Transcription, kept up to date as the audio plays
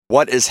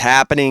What is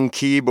happening,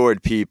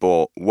 keyboard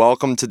people?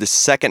 Welcome to the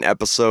second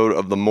episode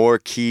of the More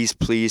Keys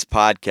Please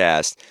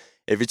podcast.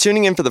 If you're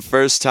tuning in for the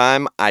first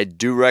time, I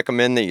do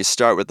recommend that you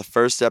start with the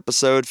first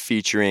episode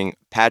featuring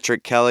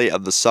Patrick Kelly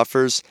of The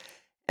Suffers,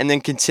 and then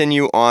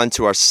continue on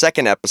to our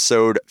second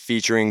episode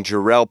featuring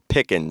Jarrell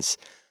Pickens.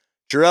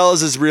 Jarrell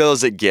is as real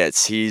as it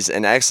gets. He's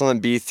an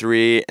excellent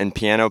B3 and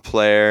piano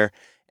player,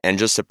 and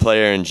just a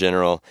player in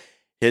general.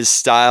 His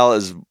style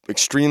is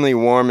extremely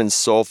warm and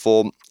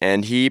soulful,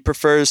 and he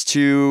prefers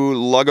to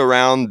lug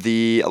around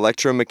the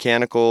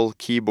electromechanical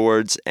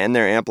keyboards and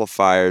their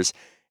amplifiers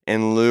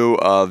in lieu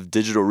of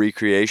digital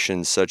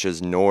recreations such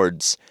as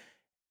Nords,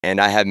 and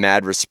I have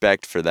mad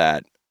respect for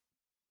that.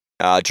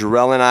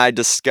 Jarrell and I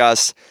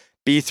discuss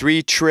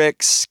B3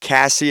 tricks,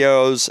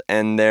 Casios,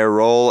 and their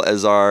role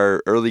as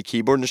our early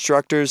keyboard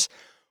instructors.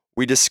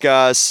 We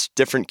discuss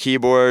different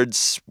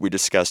keyboards, we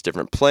discuss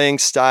different playing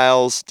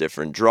styles,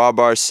 different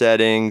drawbar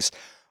settings,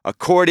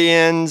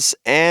 accordions,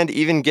 and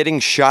even getting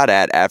shot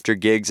at after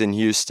gigs in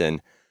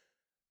Houston.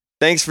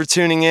 Thanks for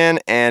tuning in,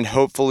 and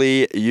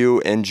hopefully you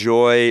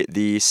enjoy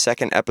the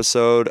second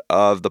episode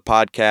of the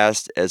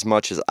podcast as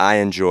much as I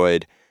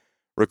enjoyed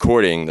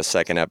recording the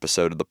second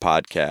episode of the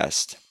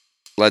podcast.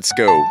 Let's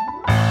go.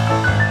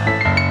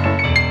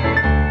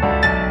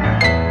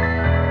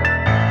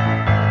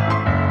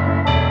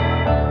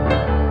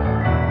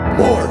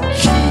 More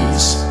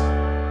keys,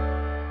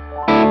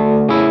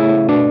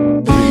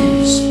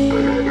 please.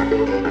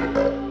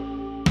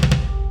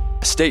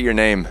 State your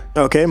name.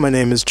 Okay, my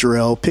name is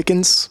Jarrell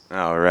Pickens.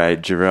 All right,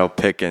 Jarrell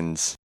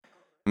Pickens.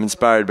 I'm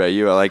inspired by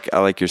you. I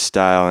like your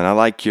style, and I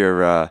like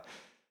your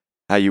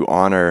how you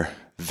honor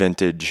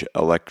vintage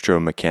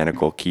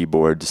electromechanical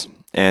keyboards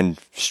and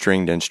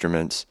stringed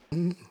instruments.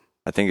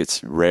 I think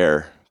it's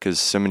rare because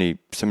so many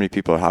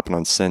people are hopping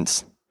on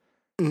synths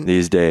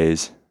these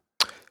days.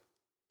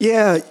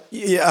 Yeah,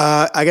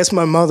 I guess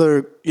my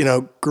mother,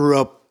 grew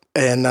up,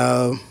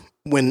 and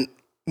when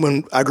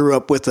I grew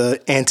up with an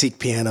antique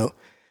piano,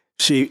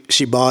 she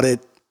bought it,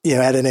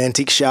 at an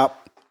antique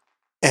shop,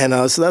 and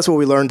so that's what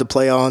we learned to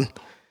play on,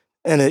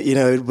 and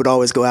it would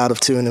always go out of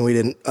tune, and we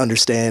didn't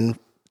understand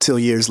till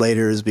years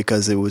later is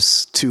because it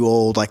was too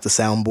old, like the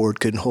soundboard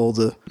couldn't hold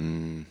the.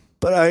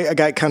 But I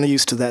got kind of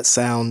used to that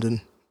sound, and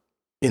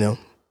So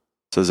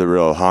it's a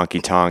real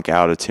honky tonk,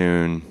 out of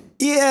tune.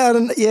 Yeah,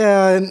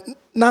 and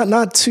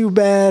not too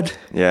bad.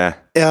 Yeah.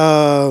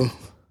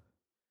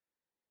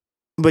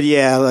 But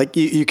yeah, like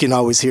you can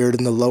always hear it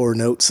in the lower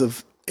notes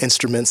of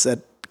instruments that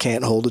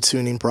can't hold a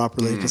tuning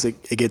properly because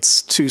it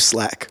gets too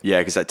slack.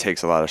 Yeah, because that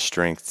takes a lot of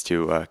strength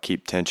to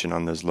keep tension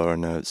on those lower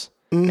notes,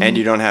 and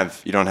you don't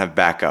have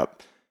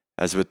backup.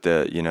 As with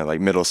the like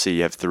middle C,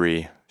 you have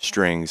 3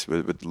 strings.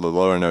 With the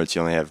lower notes,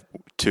 you only have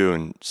 2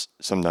 and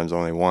sometimes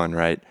only 1,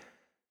 right?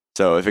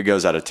 So if it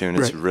goes out of tune,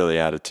 it's really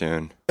out of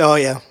tune. Oh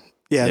yeah,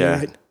 you're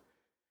right.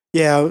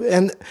 Yeah,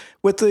 and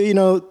with the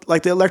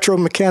like the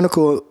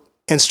electromechanical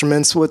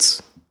instruments,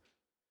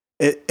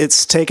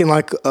 it's taken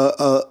like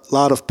a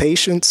lot of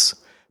patience,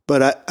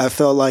 but I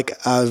felt like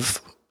I've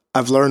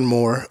learned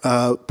more.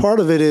 Part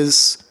of it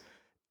is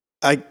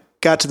I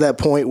got to that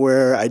point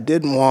where I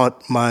didn't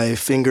want my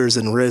fingers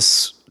and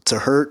wrists to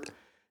hurt,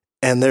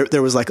 and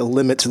there was like a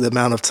limit to the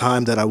amount of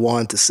time that I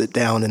wanted to sit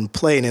down and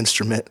play an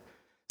instrument.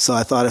 So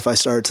I thought if I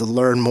started to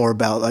learn more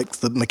about like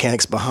the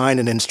mechanics behind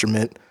an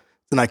instrument,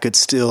 then I could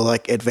still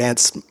like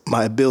advance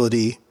my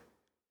ability,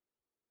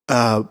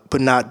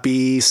 but not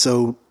be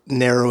so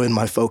narrow in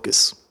my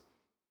focus.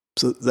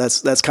 So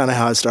that's kind of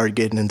how I started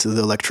getting into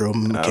the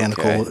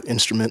electromechanical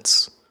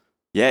instruments.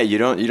 Yeah, you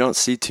don't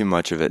see too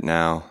much of it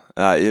now.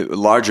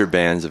 Larger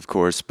bands, of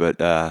course,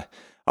 but I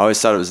always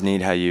thought it was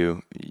neat how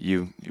you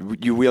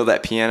wheel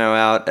that piano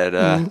out at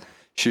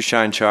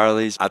Shoeshine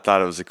Charlie's. I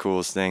thought it was the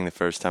coolest thing the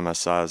first time I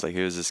saw it. I was like,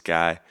 who's this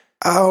guy?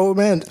 Oh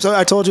man! So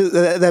I told you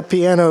that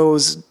piano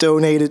was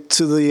donated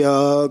to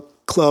the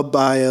club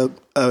by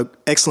a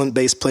excellent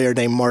bass player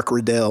named Mark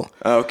Riddell.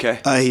 Oh, okay.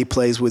 He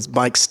plays with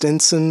Mike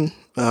Stinson,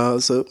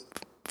 who's a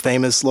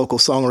famous local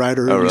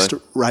songwriter who used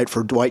to write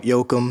for Dwight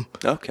Yoakam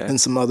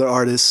and some other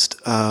artists.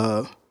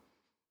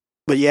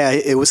 But yeah,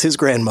 it was his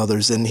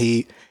grandmother's, and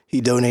he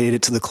donated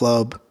it to the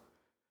club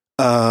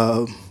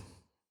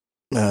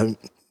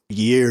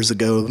years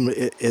ago.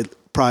 It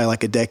probably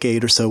like a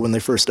decade or so when they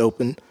first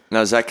opened. Now,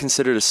 is that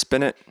considered a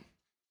spinet?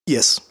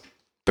 Yes,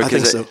 because I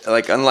think so.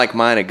 Like unlike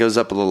mine, it goes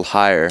up a little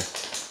higher.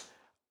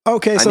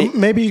 Okay, so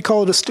maybe you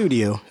call it a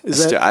studio.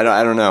 I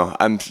don't know.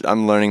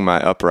 I'm learning my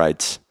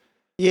uprights.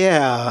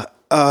 Yeah.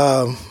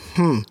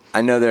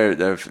 I know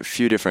there are a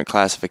few different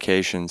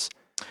classifications.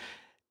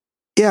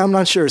 Yeah, I'm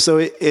not sure. So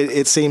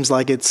it seems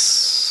like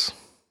it's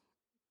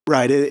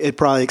right. It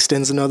probably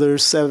extends another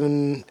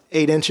 7-8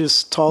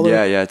 inches taller.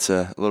 Yeah, it's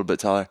a little bit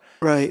taller.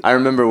 Right. I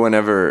remember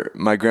whenever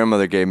my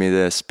grandmother gave me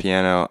this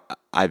piano,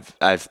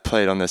 I've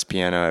played on this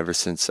piano ever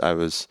since I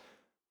was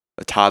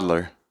a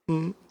toddler.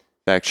 In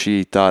fact,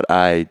 she thought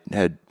I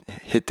had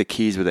hit the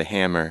keys with a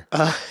hammer,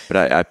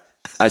 but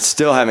I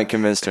still haven't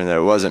convinced her that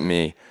it wasn't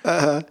me.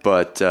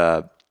 But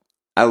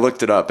I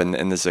looked it up, and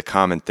this is a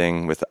common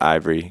thing with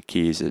ivory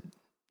keys.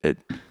 It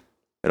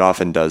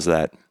often does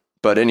that.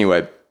 But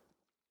anyway,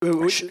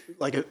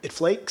 like it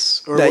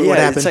flakes, or what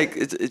happened? It's like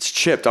it's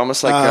chipped,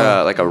 almost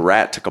like a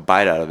rat took a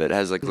bite out of it. It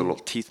has like little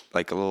teeth,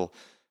 like little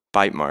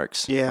bite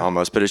marks,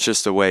 almost. But it's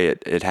just the way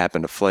it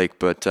happened to flake.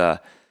 But so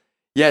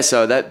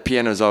that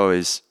piano's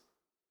always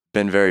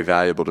been very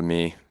valuable to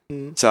me.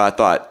 So I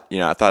thought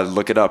I'd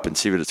look it up and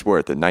see what it's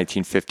worth. A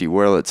 1950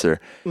 Wurlitzer,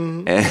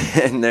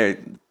 and they're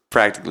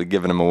practically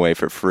giving them away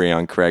for free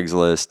on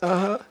Craigslist.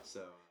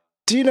 So.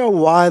 Do you know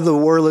why the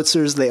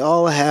Wurlitzers, they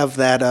all have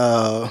that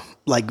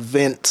like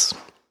vent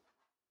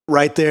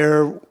right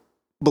there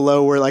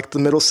below where like the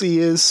middle C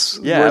is?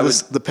 Yeah, where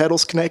the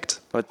pedals connect?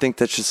 I think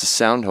that's just a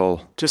sound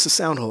hole. Just a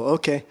sound hole,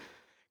 okay.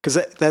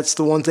 Because that's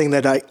the one thing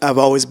that I've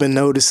always been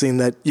noticing,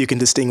 that you can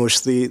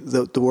distinguish the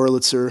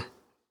Wurlitzer.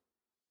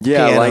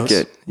 Yeah, pianos. I like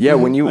it. Yeah,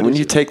 when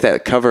you take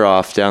that cover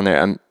off down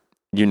there,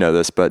 you know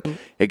this, but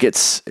it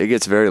gets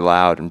very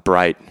loud and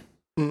bright.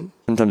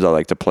 Sometimes I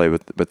like to play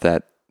with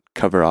that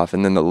cover off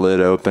and then the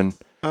lid open.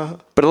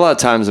 But a lot of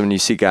times when you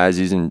see guys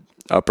using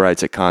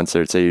uprights at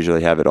concerts, they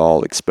usually have it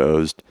all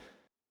exposed.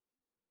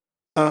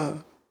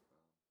 But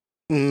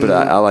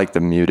I like the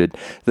muted.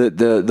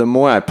 The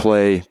more I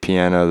play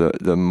piano,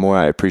 the more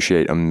I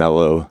appreciate a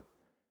mellow,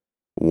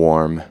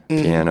 warm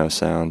piano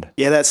sound.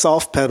 Yeah, that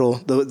soft pedal,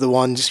 the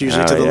one just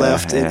usually to the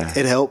left,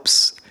 it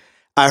helps.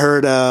 I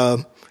heard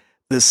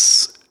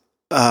this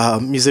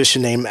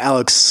musician named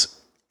Alex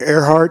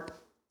Earhart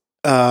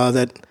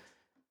that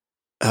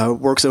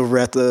works over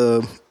at the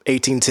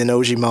 1810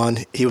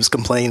 Ojimon. He was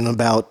complaining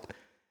about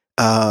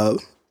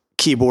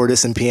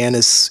keyboardists and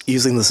pianists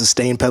using the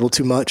sustain pedal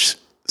too much.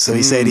 So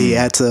he said he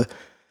had to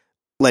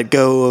let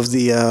go of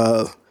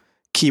the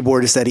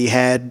keyboardist that he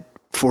had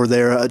for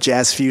their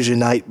jazz fusion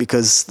night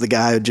because the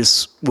guy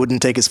just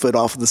wouldn't take his foot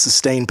off of the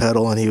sustain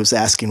pedal, and he was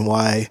asking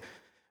why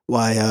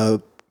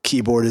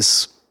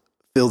keyboardists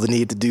feel the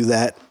need to do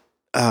that.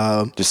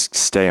 Just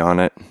stay on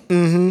it.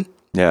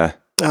 Yeah.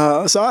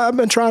 So I've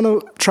been trying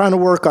to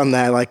work on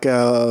that, like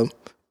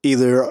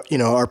either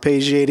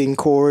arpeggiating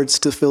chords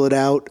to fill it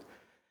out,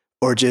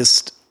 or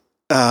just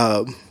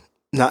not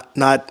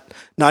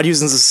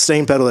using the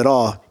sustain pedal at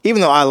all.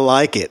 Even though I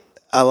like it,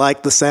 I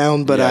like the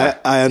sound, but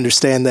I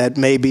understand that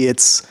maybe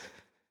it's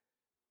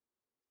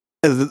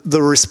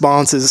the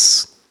response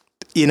is,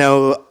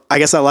 I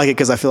guess I like it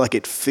because I feel like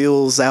it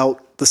fills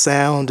out the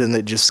sound and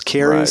it just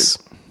carries.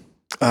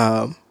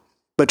 Right.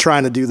 But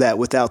trying to do that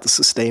without the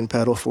sustain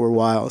pedal for a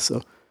while,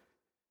 so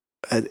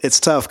it's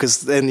tough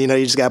because then you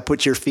just got to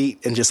put your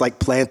feet and just like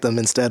plant them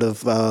instead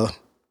of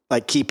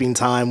like keeping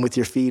time with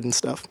your feet and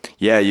stuff.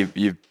 Yeah,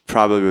 you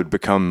probably would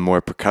become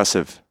more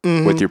percussive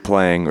with your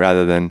playing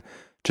rather than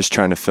just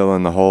trying to fill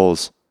in the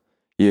holes.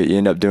 You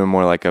end up doing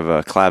more like of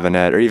a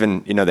clavinet, or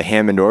even the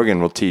Hammond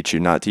organ will teach you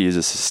not to use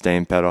a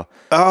sustain pedal.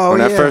 When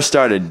I first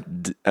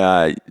started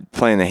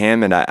playing the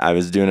Hammond, I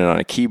was doing it on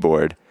a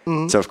keyboard,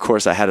 so of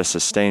course I had a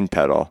sustain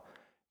pedal.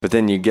 But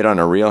then you get on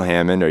a real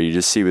Hammond, or you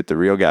just see what the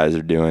real guys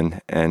are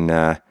doing, and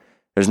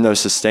there's no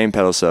sustain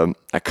pedal, so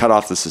I cut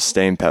off the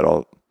sustain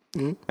pedal,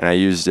 and I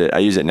use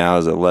it now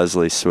as a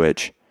Leslie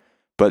switch.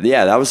 But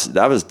yeah, that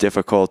was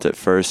difficult at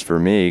first for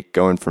me,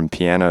 going from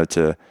piano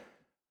to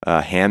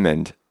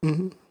Hammond.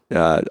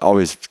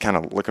 Always kind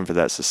of looking for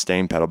that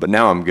sustain pedal, but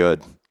now I'm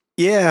good.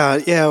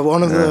 Yeah.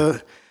 One of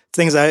the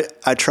things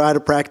I try to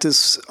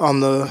practice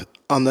on the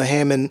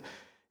Hammond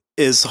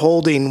is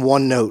holding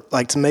one note,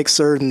 like to make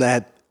certain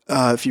that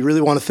if you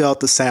really want to fill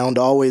out the sound,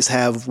 always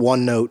have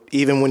one note,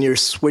 even when you're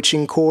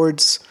switching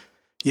chords.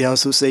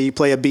 So say you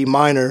play a B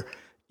minor,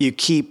 you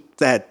keep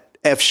that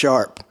F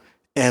sharp,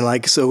 and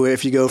like so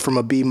if you go from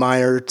a B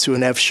minor to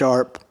an F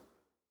sharp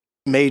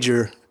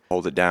major,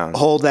 hold it down,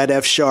 hold that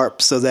F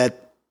sharp, so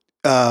that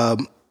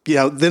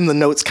then the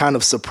notes kind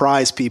of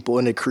surprise people,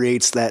 and it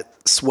creates that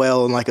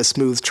swell and like a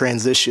smooth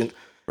transition.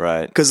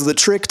 Right. Because the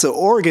trick to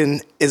organ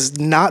is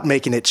not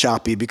making it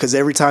choppy, because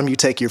every time you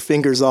take your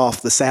fingers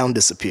off, the sound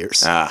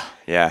disappears.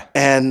 Yeah.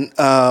 And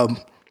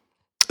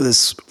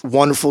this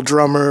wonderful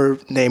drummer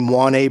named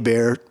Juan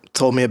Hebert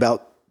told me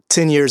about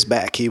 10 years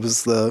back. He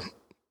was the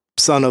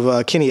son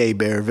of Kenny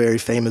Hebert, very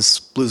famous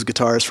blues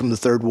guitarist from the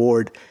Third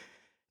Ward.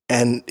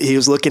 And he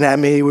was looking at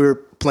me. We were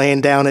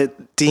playing down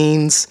at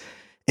Dean's.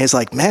 And it's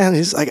like, man,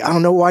 I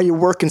don't know why you're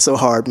working so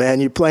hard,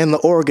 man. You're playing the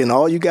organ.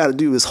 All you got to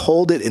do is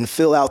hold it and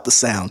fill out the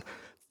sound.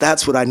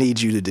 That's what I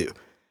need you to do.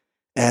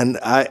 And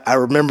I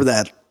remember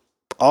that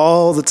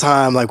all the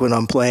time, like when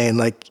I'm playing,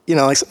 like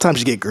sometimes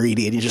you get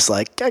greedy and you're just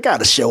like, I got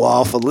to show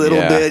off a little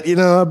bit.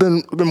 I've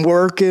been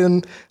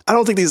working. I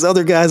don't think these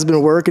other guys have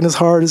been working as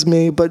hard as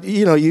me, but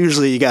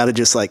usually you got to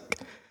just like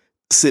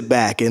sit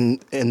back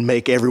and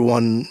make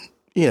everyone,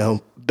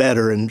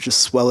 better and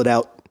just swell it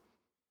out.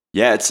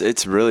 Yeah,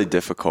 it's really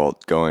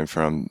difficult going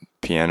from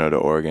piano to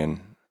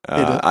organ.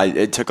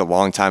 It took a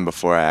long time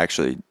before I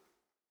actually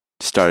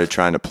started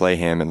trying to play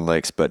Hammond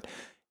licks, but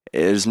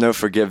there's no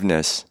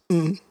forgiveness.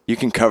 You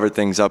can cover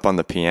things up on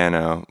the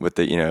piano with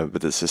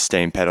the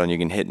sustain pedal, and you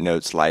can hit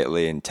notes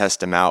lightly and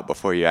test them out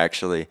before you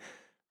actually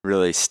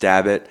really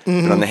stab it.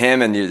 Mm-hmm. But on the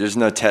Hammond, there's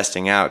no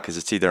testing out because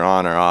it's either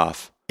on or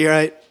off. You're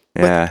right.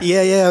 Yeah. But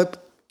yeah.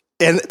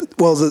 And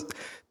well,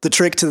 the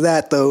trick to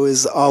that though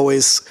is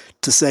always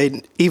to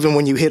say, even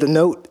when you hit a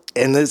note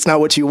and it's not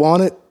what you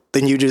wanted,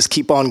 then you just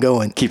keep on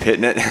going. Keep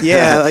hitting it.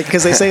 Yeah, like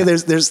because they say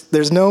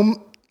there's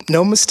no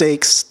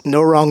mistakes,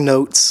 no wrong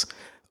notes,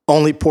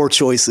 only poor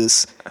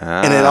choices,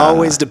 and it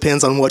always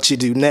depends on what you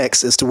do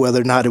next as to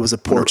whether or not it was a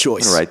poor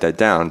choice. I'm gonna write that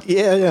down.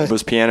 Yeah.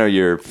 Was piano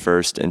your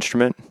first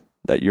instrument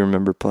that you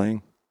remember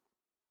playing?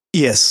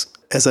 Yes,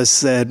 as I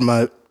said,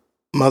 my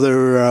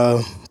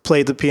mother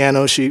played the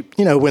piano. She,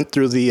 went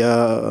through the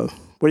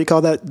what do you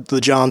call that?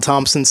 The John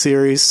Thompson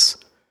series.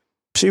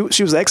 She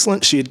was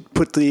excellent. She'd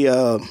put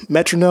the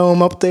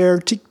metronome up there,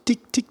 tick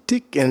tick tick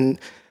tick, and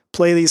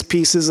play these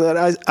pieces that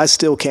I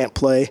still can't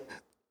play.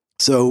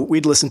 So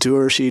we'd listen to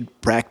her. She'd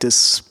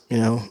practice,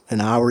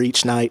 an hour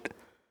each night,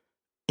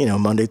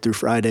 Monday through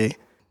Friday.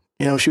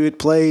 She would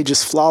play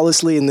just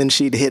flawlessly, and then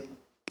she'd hit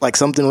like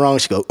something wrong.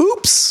 She'd go,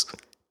 oops,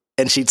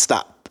 and she'd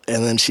stop.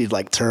 And then she'd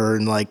like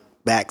turn like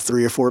back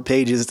 3 or 4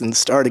 pages and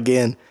start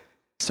again.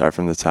 Start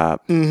from the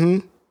top.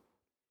 Mm-hmm.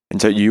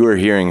 And so you were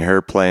hearing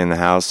her play in the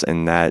house,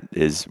 and that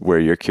is where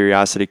your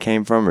curiosity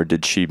came from, or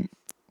did she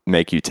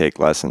make you take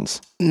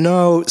lessons?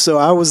 No,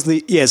 so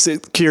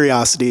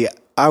curiosity.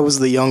 I was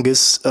the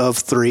youngest of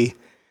 3.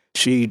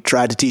 She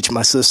tried to teach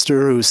my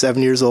sister, who's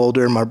 7 years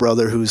older, and my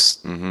brother, who's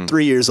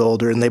 3 years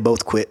older, and they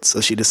both quit.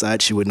 So she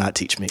decided she would not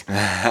teach me.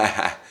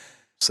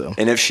 So,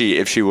 and if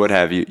she would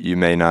have, you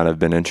may not have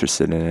been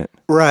interested in it.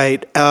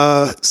 Right.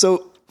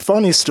 So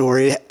funny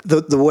story.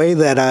 The way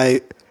that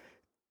I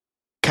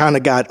kind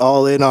of got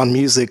all in on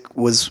music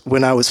was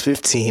when I was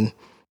 15.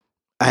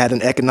 I had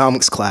an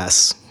economics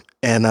class,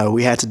 and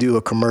we had to do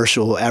a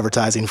commercial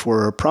advertising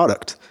for a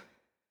product.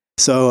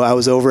 So I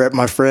was over at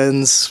my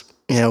friend's,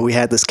 we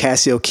had this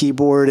Casio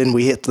keyboard, and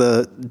we hit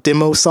the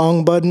demo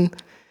song button,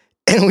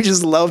 and we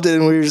just loved it,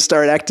 and we just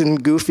started acting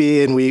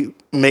goofy, and we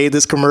made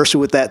this commercial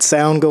with that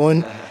sound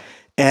going.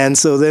 And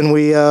so then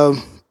we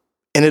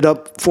ended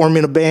up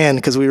forming a band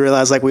because we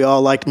realized like we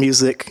all liked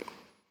music.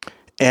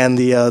 And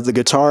the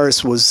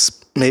guitarist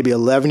was maybe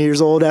 11 years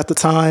old at the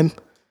time,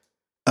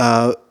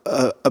 a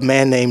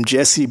man named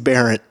Jesse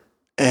Barrett.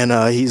 And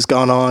he's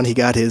gone on. He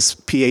got his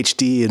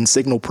PhD in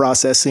signal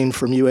processing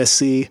from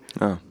USC.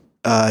 Oh.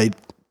 He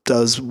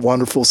does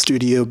wonderful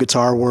studio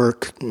guitar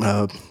work.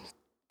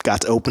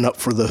 Got to open up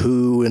for The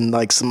Who and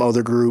like some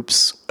other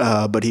groups.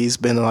 But he's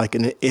been like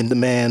an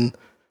in-demand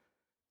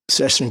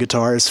session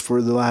guitarist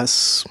for the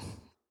last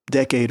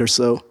decade or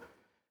so.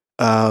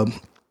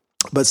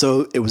 But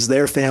so it was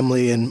their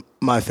family and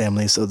my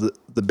family. So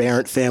the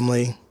Barrett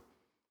family.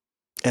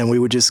 And we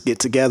would just get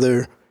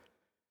together.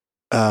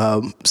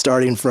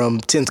 Starting from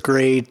 10th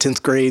grade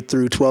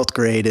through 12th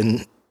grade.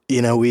 And,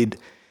 we'd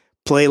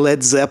play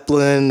Led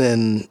Zeppelin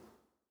and,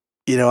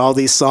 all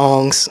these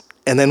songs.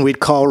 And then we'd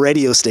call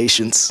radio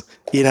stations,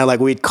 like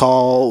we'd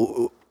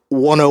call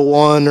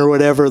 101 or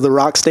whatever, the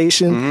rock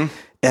station. Mm-hmm.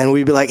 And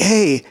we'd be like,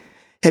 hey,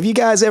 have you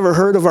guys ever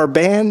heard of our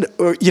band?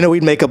 Or,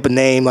 we'd make up a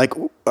name. Like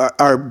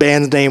our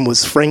band's name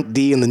was Frank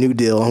D and the New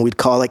Deal. And we'd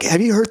call like,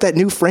 have you heard that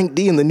new Frank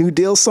D and the New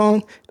Deal song?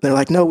 And they're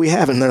like, no, we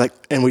haven't. And they're like,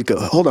 and we'd go,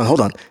 hold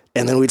on.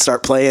 And then we'd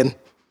start playing.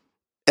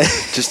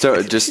 just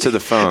to the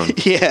phone.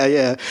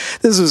 Yeah.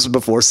 This was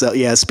before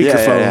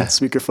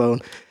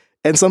speakerphone.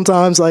 And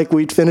sometimes like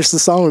we'd finish the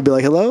song, we'd be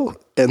like, hello?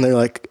 And they're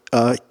like,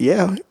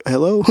 yeah,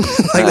 hello.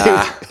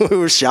 We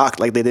were shocked,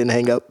 like they didn't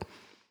hang up.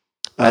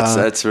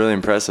 That's really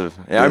impressive.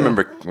 Yeah, I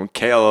remember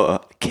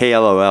KLOL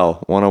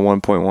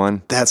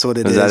 101.1. That's what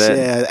it is. That it?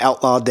 Yeah,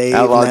 Outlaw Dave.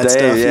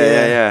 Stuff.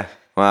 Yeah.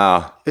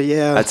 Wow.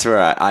 Yeah. That's where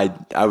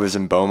I was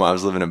in Beaumont. I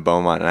was living in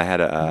Beaumont, and I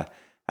had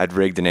I'd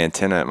rigged an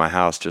antenna at my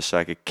house just so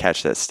I could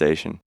catch that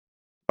station.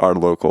 Our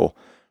local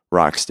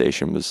rock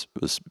station was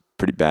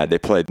pretty bad. They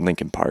played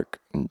Linkin Park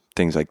and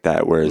things like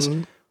that, whereas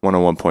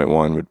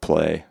 101.1 would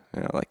play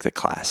like the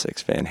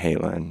classics, Van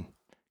Halen,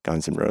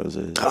 Guns N'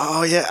 Roses.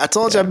 Oh yeah, I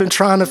told you I've been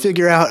trying to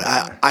figure out.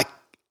 I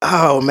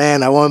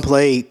want to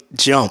play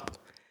Jump.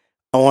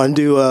 I want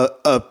to do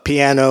a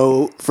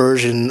piano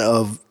version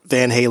of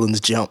Van Halen's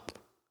Jump.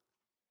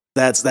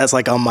 That's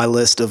like on my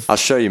list of. I'll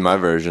show you my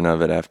version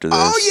of it after this.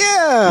 Oh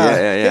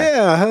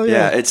yeah, hell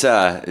yeah. It's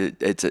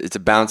a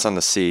bounce on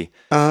the C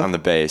on the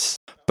bass.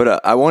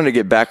 But I wanted to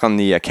get back on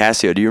the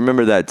Casio. Do you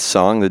remember that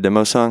song, the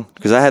demo song?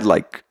 Because I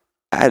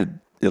had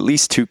at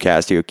least 2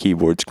 Casio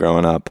keyboards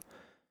growing up,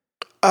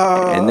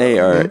 and they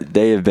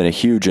have been a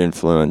huge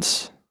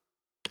influence.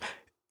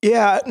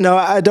 Yeah, no,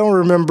 I don't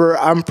remember.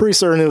 I'm pretty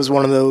certain it was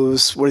one of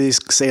those where you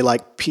say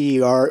like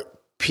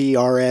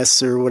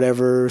PRS or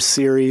whatever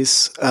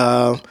series.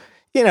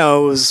 It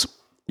was.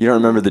 You don't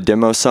remember the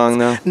demo song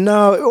though?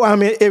 No, I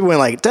mean it went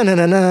like dun dun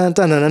dun dun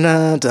dun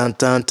dun dun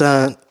dun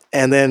dun,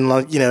 and then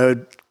like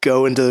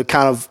go into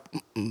kind of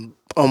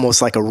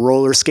almost like a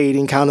roller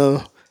skating kind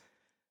of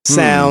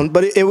sound,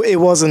 but it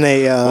wasn't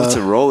a. What's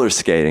a roller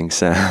skating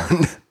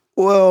sound?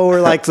 Well,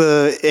 or like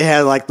it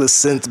had like the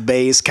synth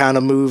bass kind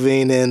of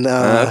moving and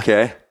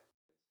okay,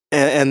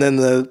 and then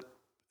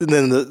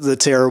then the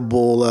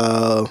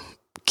terrible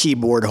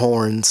keyboard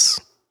horns,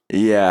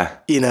 Yeah.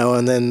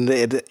 and then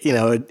it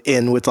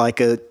end with like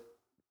a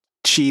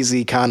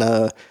cheesy kind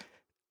of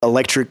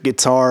electric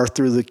guitar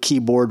through the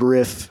keyboard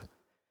riff.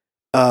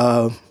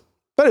 But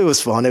it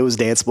was fun. It was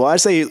danceable. I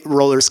say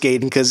roller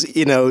skating because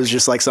it was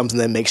just like something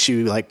that makes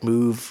you like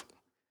move.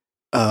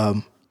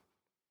 But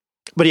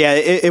yeah,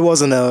 it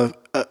wasn't a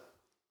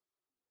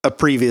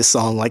previous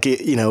song. Like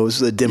it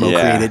was a demo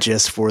created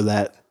just for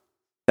that.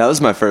 That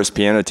was my first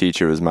piano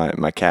teacher. Was my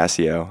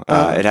Casio.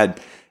 I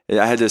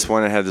had this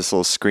one. It had this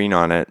little screen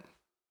on it,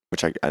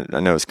 which I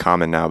know is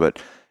common now, but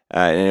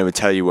and it would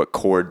tell you what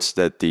chords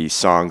that the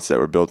songs that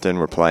were built in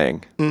were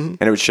playing, and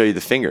it would show you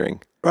the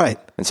fingering. Right.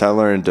 And so I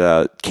learned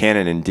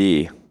canon in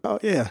D. Oh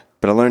yeah.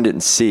 But I learned it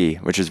in C,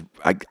 which is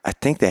I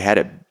think they had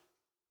it.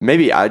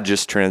 Maybe I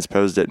just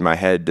transposed it in my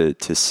head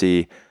to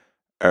C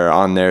or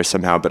on there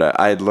somehow. But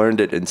I had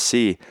learned it in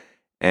C.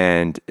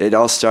 And it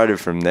all started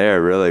from there,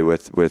 really,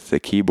 with the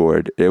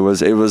keyboard. It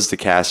was the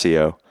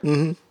Casio,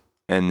 and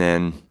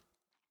then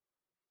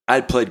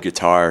I'd played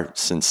guitar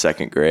since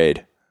second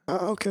grade.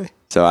 Oh, okay.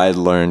 So I had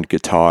learned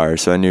guitar,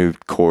 so I knew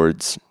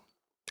chords,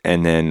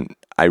 and then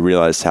I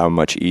realized how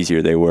much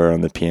easier they were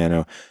on the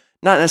piano.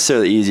 Not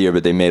necessarily easier,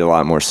 but they made a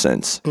lot more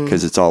sense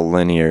because it's all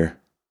linear,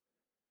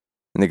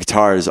 and the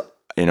guitar is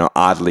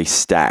oddly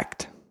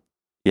stacked.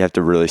 You have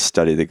to really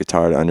study the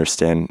guitar to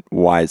understand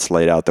why it's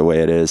laid out the way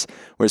it is.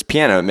 Whereas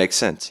piano, it makes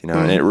sense,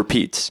 and it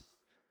repeats.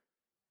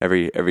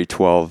 Every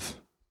 12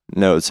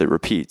 notes, it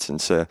repeats. And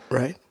so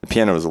right. The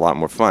piano is a lot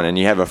more fun. And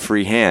you have a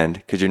free hand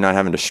because you're not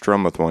having to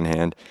strum with one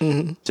hand.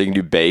 Mm-hmm. So you can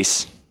do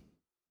bass.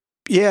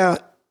 Yeah.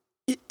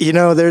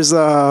 There's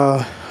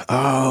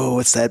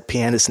what's that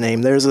pianist's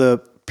name? There's a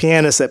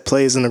pianist that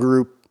plays in a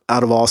group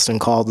out of Austin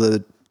called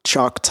the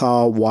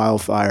Choctaw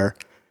Wildfire.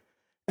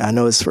 I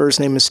know his first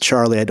name is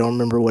Charlie. I don't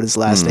remember what his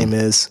last name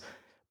is,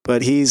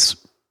 but he's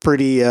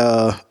pretty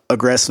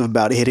aggressive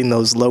about hitting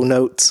those low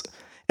notes.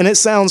 And it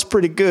sounds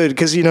pretty good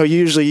because,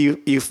 usually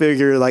you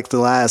figure like the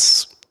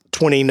last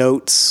 20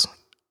 notes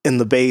in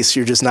the bass,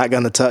 you're just not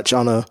going to touch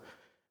on a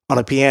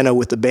piano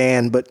with the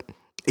band, but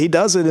he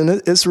does it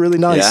and it's really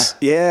nice.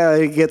 Yeah,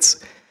 it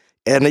gets,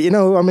 and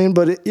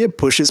but it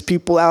pushes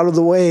people out of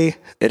the way.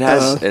 It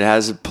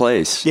has a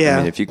place. Yeah. I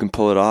mean, if you can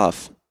pull it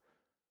off.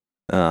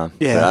 But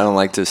I don't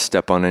like to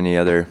step on any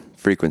other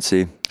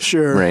frequency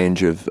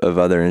range of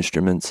other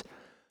instruments.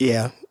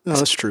 Yeah, no,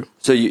 that's true.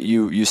 So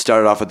you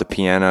started off with the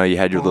piano. You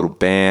had your little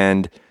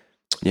band.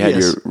 You had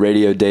your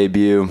radio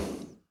debut.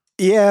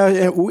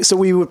 Yeah, so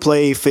we would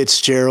play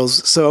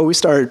Fitzgerald's. So we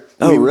started.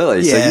 Oh,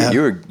 really? Yeah. So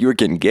you were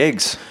getting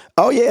gigs.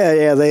 Oh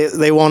yeah.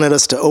 They wanted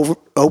us to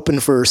open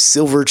for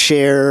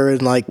Silverchair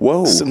and like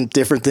some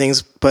different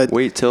things. But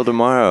wait till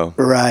tomorrow.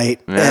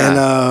 Right,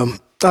 yeah. And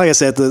like I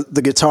said, the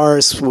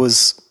guitarist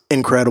was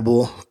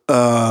incredible.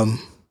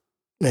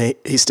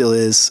 He still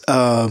is.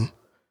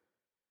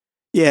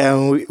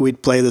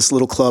 We'd play this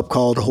little club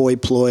called Hoi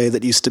Ploy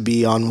that used to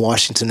be on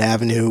Washington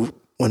Avenue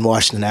when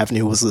Washington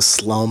Avenue was a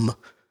slum.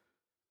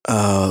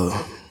 So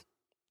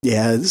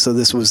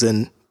this was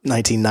in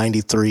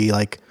 1993.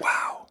 Like,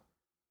 wow.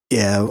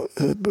 Yeah,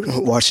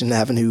 Washington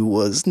Avenue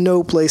was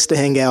no place to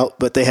hang out,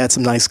 but they had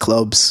some nice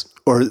clubs,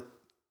 or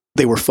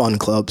they were fun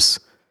clubs.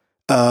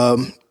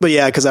 But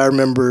yeah, because I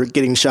remember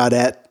getting shot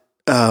at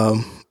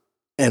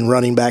and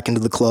running back into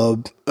the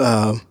club,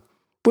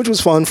 which was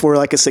fun for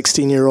like a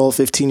 16-year-old,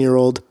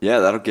 15-year-old. Yeah,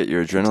 that'll get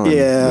your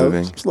adrenaline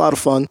moving. It's a lot of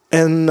fun.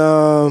 And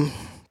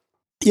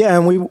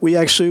and we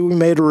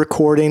made a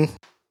recording.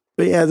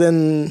 But yeah,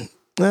 then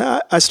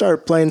I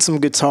started playing some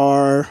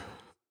guitar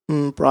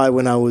probably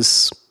when I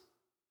was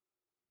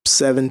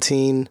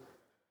 17.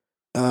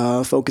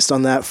 Focused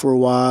on that for a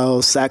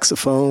while.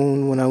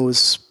 Saxophone when I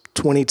was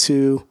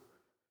 22.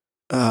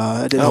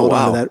 I didn't hold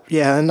on to that.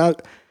 Yeah, and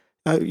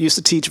I used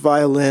to teach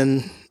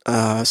violin.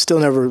 Still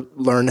never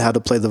learned how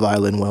to play the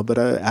violin well, but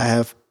I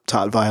have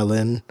taught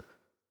violin.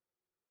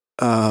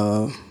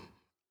 And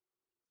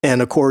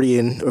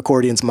accordion.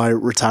 Accordion's my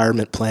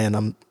retirement plan.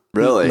 I'm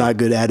really not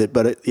good at it,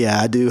 but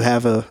I do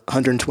have a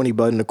 120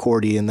 button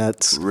accordion.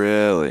 That's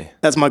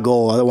my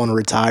goal. I want to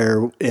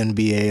retire and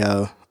be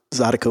a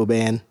Zydeco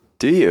band.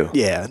 Do you?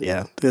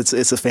 Yeah.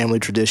 It's a family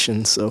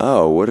tradition. So.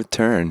 Oh, what a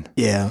turn!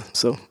 Yeah.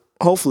 So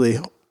hopefully.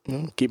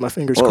 Keep my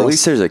fingers crossed. Well, at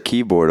least there's a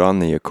keyboard on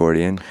the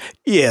accordion.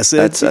 Yes.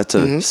 That's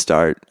a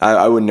start.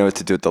 I wouldn't know what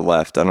to do with the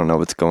left. I don't know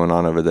what's going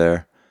on over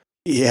there.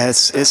 Yeah,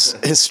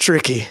 it's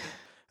tricky.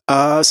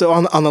 So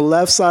on the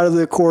left side of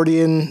the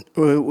accordion,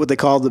 what they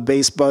call the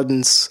bass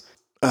buttons.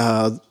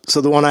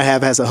 So the one I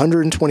have has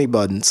 120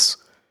 buttons.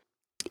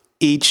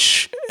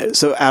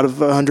 So out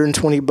of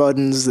 120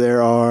 buttons,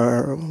 there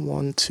are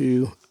 1,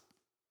 2,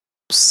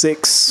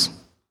 6.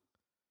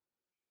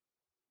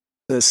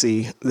 Let's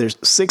see, there's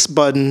 6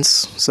 buttons.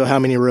 So how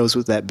many rows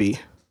would that be?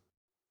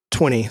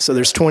 20. So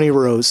there's 20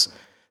 rows.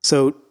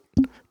 So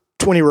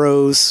 20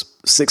 rows,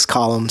 6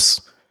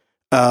 columns.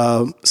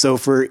 So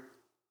for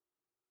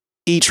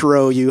each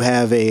row, you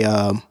have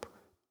a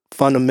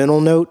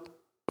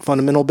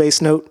fundamental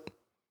bass note.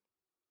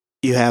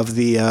 You have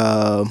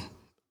the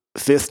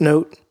fifth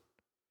note,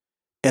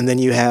 and then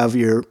you have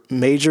your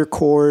major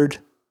chord,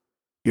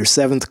 your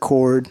seventh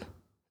chord,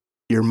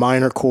 your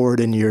minor chord,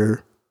 and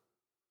your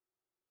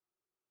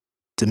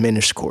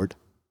diminished chord.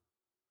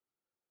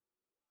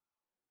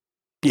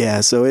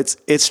 Yeah, so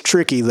it's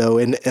tricky though,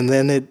 and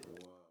then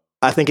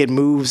I think it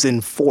moves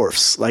in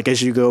fourths. Like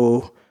as you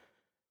go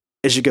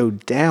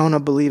down, I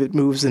believe it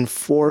moves in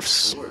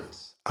fourths.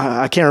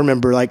 I can't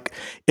remember. Like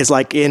it's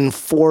like in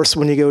fourths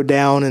when you go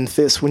down and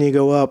fifths when you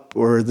go up,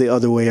 or the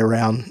other way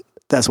around.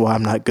 That's why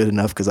I'm not good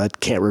enough because I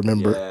can't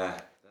remember. Yeah.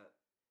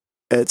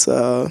 It's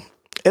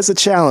a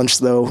challenge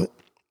though,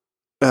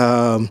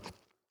 and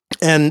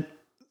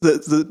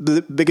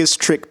the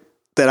biggest trick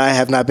that I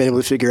have not been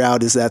able to figure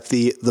out is that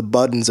the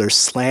buttons are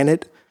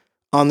slanted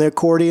on the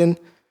accordion.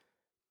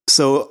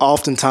 So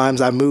oftentimes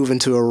I move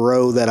into a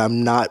row that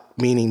I'm not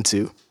meaning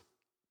to,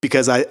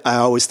 because I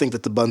always think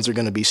that the buttons are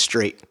going to be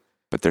straight.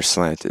 But they're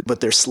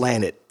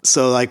slanted.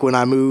 So like when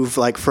I move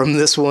like from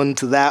this one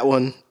to that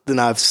one, then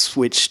I've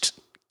switched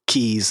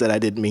keys that I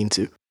didn't mean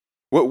to.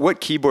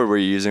 What keyboard were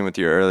you using with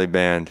your early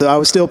band? So I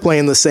was still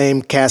playing the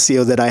same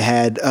Casio that I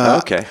had.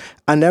 Okay.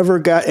 I never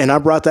got, and I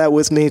brought that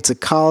with me to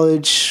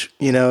college.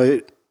 You know,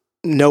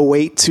 no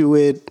weight to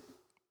it.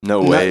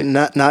 No weight.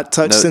 Not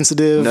touch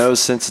sensitive. No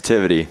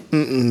sensitivity.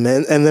 And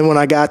then when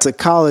I got to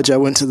college, I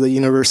went to the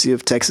University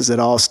of Texas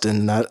at Austin.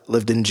 And I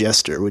lived in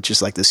Jester, which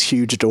is like this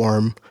huge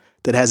dorm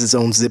that has its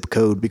own zip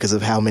code because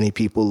of how many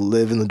people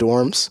live in the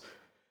dorms.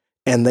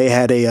 And they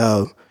had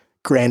a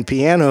grand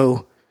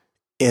piano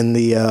in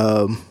the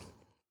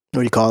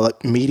what do you call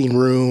it, meeting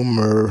room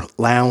or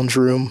lounge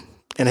room,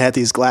 and it had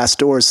these glass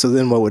doors. So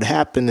then what would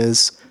happen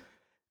is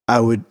I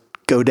would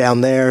go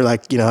down there,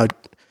 like, you know, I'd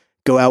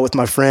go out with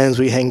my friends,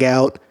 we hang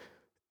out,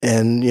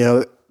 and, you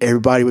know,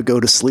 everybody would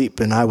go to sleep,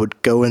 and I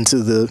would go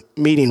into the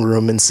meeting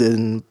room and sit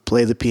and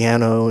play the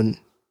piano and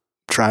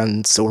try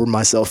and sober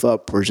myself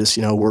up, or just,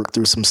 you know, work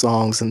through some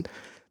songs. And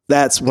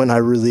that's when I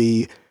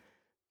really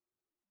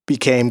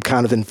became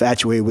kind of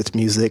infatuated with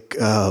music,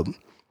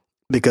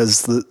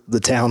 because the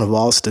town of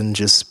Austin,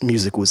 just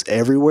music was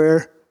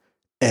everywhere.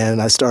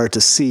 And I started to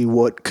see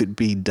what could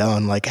be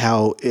done, like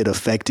how it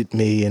affected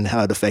me and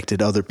how it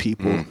affected other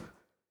people.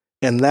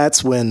 And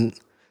that's when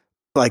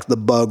like the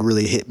bug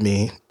really hit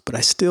me, but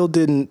I still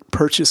didn't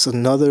purchase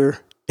another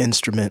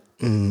instrument.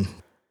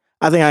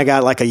 I think I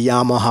got like a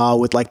Yamaha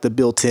with like the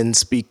built-in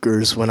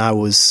speakers when I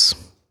was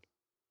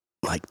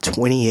like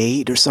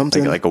 28 or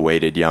something. Like a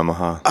weighted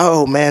Yamaha.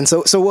 Oh man.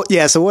 So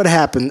what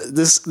happened?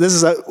 This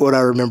is what I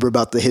remember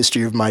about the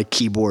history of my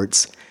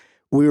keyboards.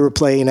 We were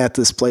playing at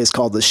this place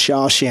called the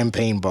Shaw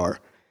Champagne Bar,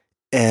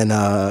 and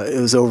it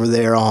was over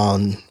there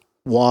on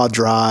Waugh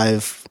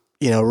Drive,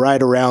 you know,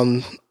 right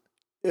around,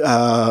 do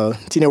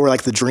you know where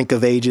like the Drink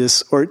of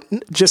Ages, or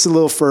just a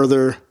little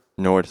further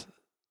North.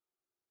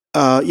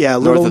 Yeah,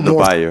 north of the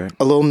bayou, right?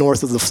 A little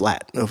north of the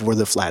flat, of where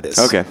the flat is.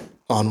 Okay.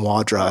 On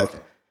Waugh Drive.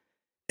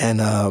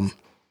 And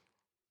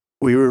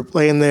we were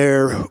playing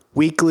there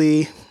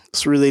weekly.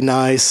 It's really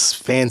nice,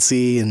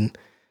 fancy, and,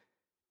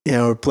 you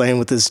know, we're playing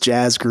with this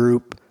jazz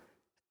group.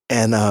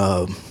 And,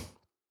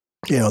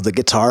 you know, the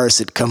guitarist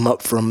had come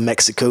up from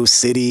Mexico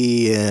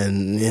City,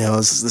 and, you know,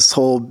 it's this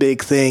whole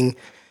big thing.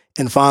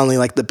 And finally,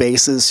 like the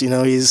bassist, you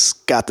know, he's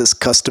got this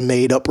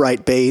custom-made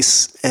upright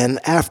bass. And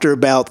after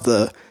about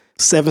the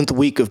 7th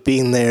week of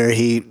being there,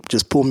 he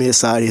just pulled me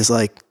aside. He's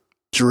like,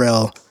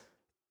 "Jarrell,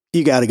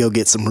 you got to go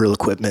get some real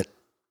equipment.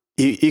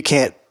 You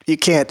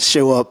can't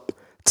show up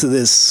to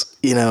this,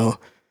 you know,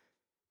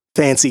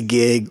 fancy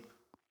gig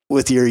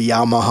with your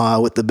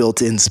Yamaha with the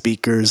built-in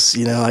speakers.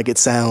 You know, like it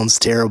sounds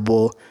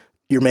terrible.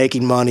 You're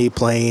making money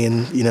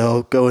playing, you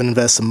know, go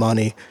invest some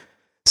money."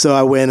 So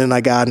I went and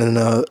I got an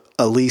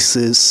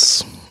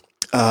Alesis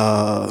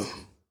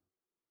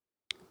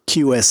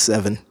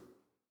QS7.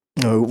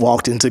 You know,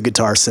 walked into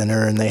Guitar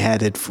Center and they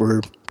had it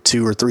for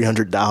 $200 or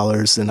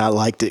 $300, and I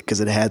liked it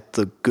because it had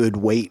the good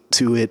weight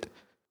to it.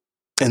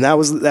 And that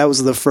was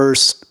the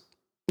first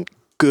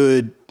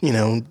good, you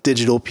know,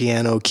 digital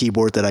piano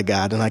keyboard that I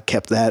got, and I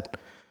kept that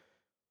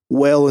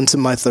well into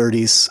my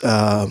 30s.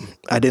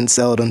 I didn't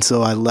sell it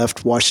until I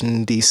left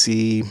Washington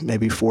D.C.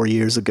 maybe 4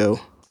 years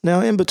ago.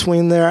 Now, in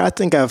between there, I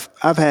think I've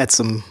had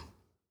some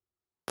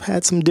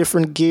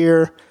different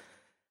gear.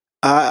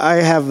 I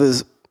have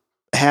this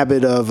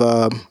habit of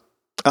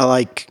I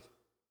like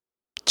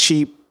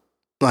cheap,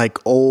 like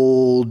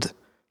old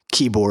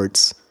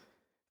keyboards.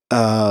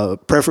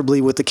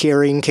 Preferably with the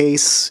carrying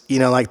case, you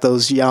know, like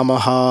those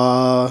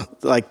Yamaha,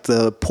 like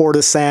the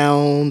Porta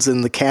Sounds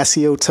and the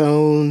Casio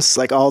Tones,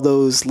 like all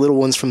those little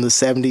ones from the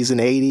 70s and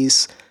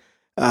 80s.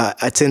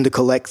 I tend to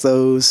collect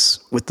those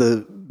with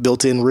the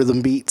built-in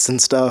rhythm beats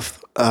and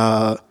stuff.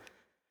 I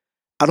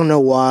don't know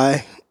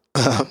why.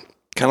 Kind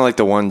of like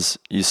the ones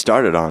you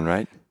started on,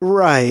 right?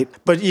 Right.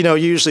 But, you know,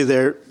 usually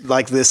they're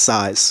like this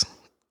size.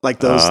 Like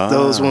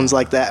those ones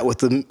like that with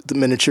the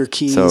miniature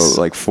keys. So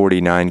like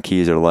 49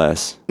 keys or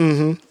less.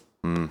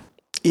 Mm-hmm.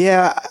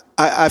 Yeah,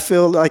 I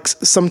feel like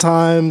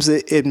sometimes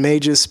it may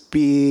just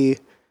be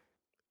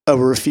a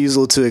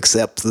refusal to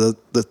accept the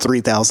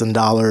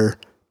 $3,000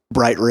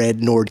 bright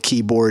red Nord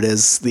keyboard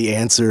as the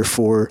answer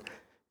for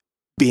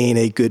being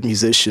a good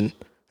musician.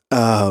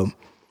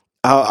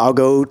 I'll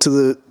go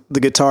to the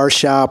guitar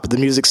shop, the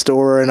music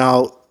store, and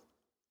I'll,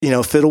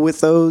 fiddle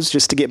with those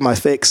just to get my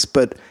fix.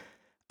 But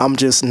I'm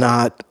just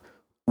not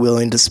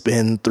willing to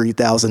spend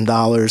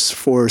 $3,000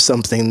 for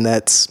something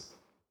that's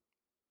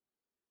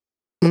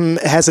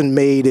hasn't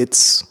made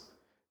its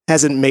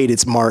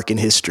mark in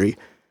history.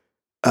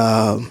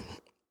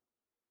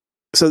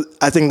 So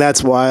I think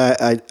that's why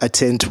I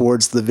tend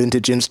towards the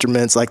vintage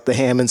instruments like the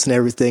Hammonds and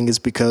everything, is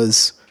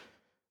because,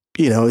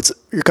 you're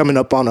coming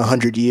up on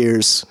 100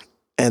 years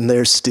and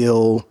they're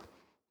still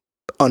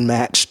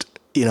unmatched.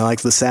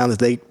 Like the sound that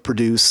they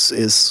produce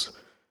is,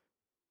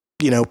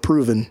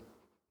 proven.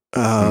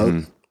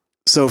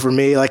 So for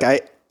me, like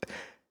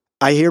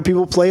I hear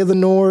people play the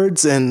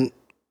Nords and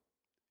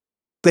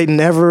they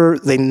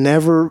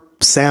never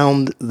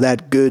sound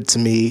that good to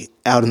me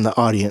out in the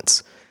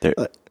audience.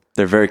 They're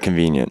very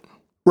convenient.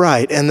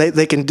 Right, and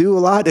they can do a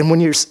lot. And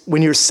when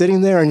you're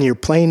sitting there and you're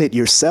playing it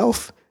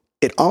yourself,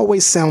 it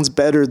always sounds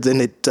better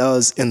than it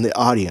does in the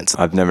audience.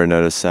 I've never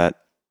noticed that.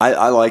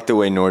 I like the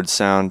way Nords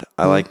sound.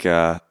 I like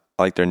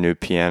their new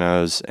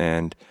pianos,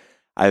 and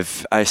I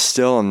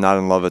still am not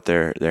in love with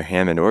their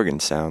Hammond organ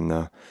sound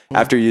though.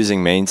 After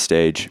using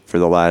Mainstage for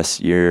the last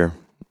year,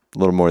 a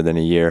little more than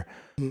a year,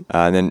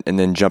 and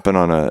then jumping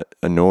on a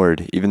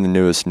Nord, even the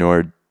newest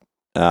Nord,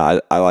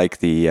 I like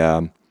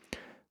the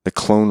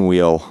clone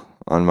wheel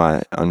on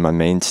my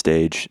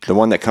Mainstage, the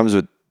one that comes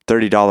with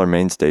 $30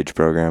 Mainstage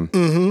program.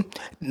 Mm-hmm.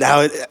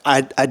 Now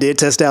I did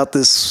test out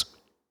this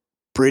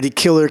pretty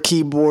killer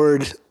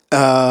keyboard,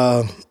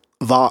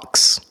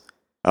 Vox.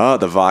 Oh,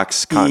 the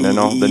Vox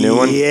Continental, the new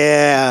one?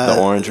 Yeah.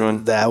 The orange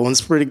one? That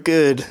one's pretty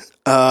good.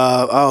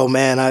 Oh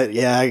man,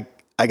 I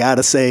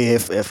gotta say,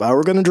 if I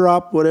were gonna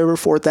drop whatever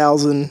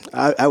 4,000,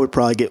 I would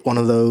probably get one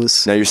of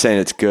those. Now you're saying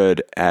it's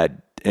good at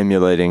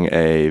emulating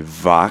a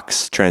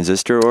Vox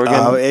transistor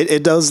organ?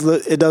 It does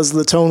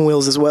the tone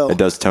wheels as well. It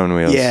does tone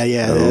wheels. Yeah.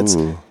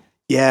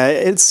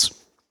 It's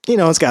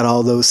it's got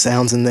all those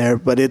sounds in there,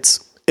 but it's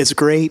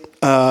great.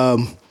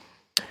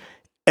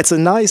 It's a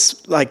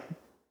nice like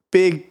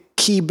big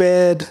key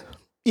bed,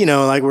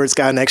 like where it's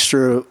got an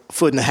extra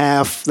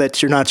 1.5 feet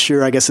that you're not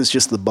sure. I guess it's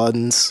just the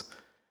buttons.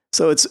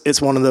 So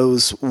it's one of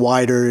those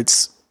wider.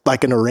 It's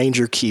like an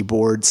arranger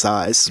keyboard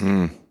size.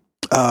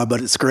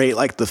 But it's great,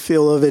 like the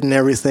feel of it and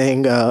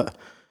everything.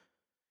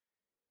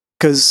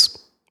 Because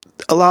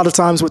a lot of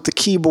times with the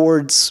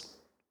keyboards,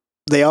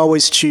 they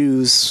always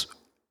choose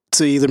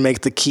to either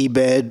make the key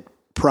bed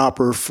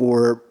proper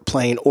for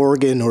playing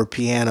organ or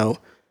piano.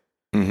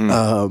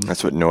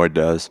 That's what Nord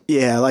does.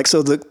 Yeah, like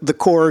so the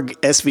Korg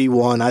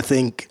SV1 I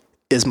think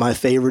is my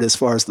favorite as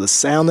far as the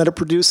sound that it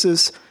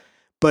produces,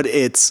 but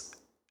it's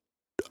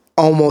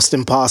almost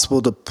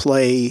impossible to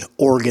play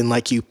organ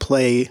like you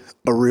play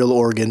a real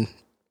organ.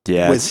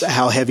 Yeah, with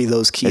how heavy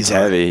those keys it's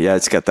are. It's heavy. Yeah,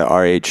 it's got the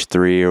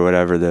RH3 or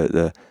whatever,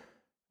 the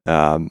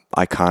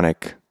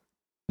iconic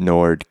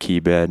Nord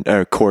keybed,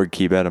 or Korg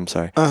keybed, I'm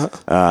sorry.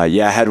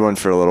 Yeah, I had one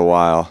for a little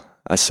while.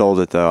 I sold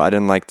it though. I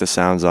didn't like the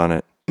sounds on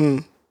it.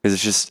 Because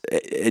it's just,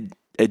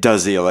 it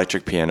does the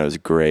electric pianos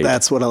great.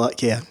 That's what I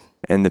like, yeah.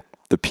 And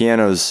the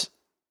pianos,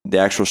 the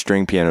actual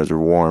string pianos are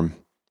warm.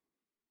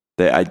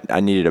 I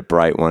needed a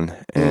bright one,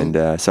 and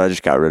so I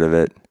just got rid of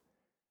it.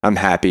 I'm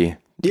happy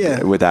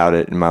without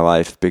it in my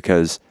life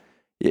because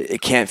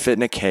it can't fit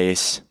in a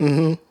case.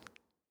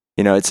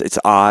 It's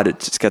odd.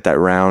 It's got that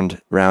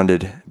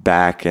rounded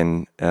back,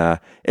 and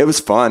it was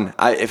fun.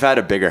 If I had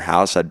a bigger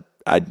house,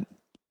 I'd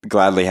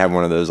gladly have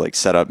one of those like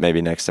set up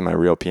maybe next to my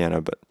real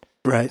piano.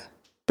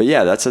 But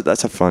yeah, that's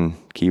a fun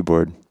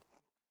keyboard.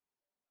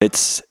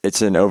 It's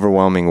an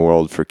overwhelming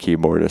world for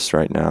keyboardists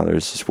right now.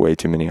 There's just way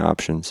too many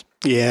options.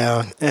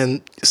 Yeah,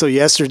 and so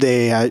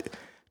yesterday I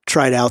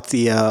tried out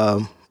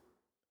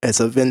it's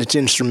a vintage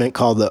instrument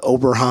called the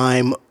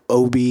Oberheim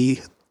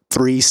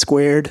OB3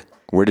 Squared.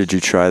 Where did you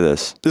try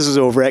this? This is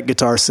over at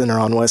Guitar Center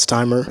on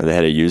Westheimer. They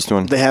had a used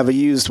one? They have a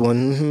used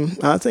one.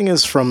 I think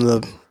it's from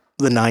the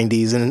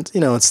 90s, and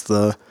it's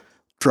the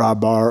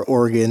drawbar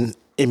organ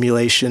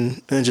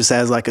emulation, and it just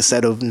has like a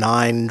set of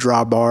 9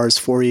 drawbars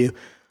for you.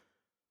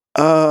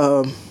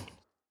 And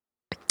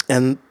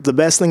the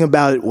best thing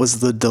about it was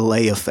the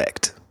delay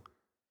effect,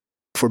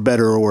 for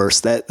better or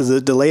worse. That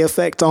the delay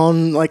effect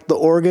on like the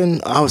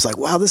organ, I was like,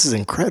 wow, this is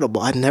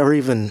incredible. I'd never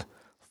even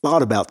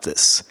thought about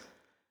this.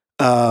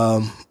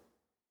 But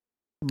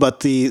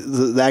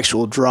the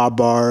actual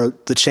drawbar,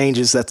 the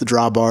changes that the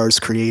drawbars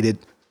created,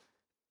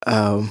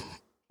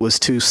 was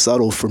too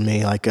subtle for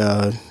me. Like,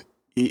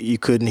 you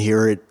couldn't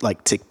hear it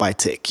like tick by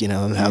tick,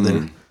 how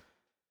they're,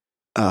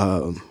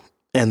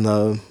 and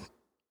the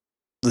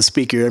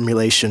speaker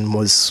emulation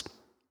was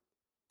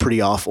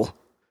pretty awful.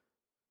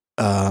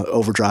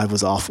 Overdrive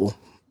was awful.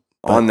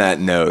 On that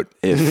note,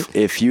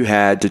 if you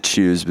had to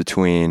choose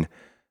between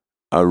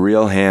a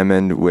real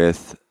Hammond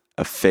with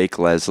a fake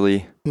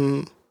Leslie,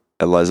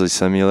 a Leslie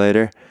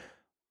simulator,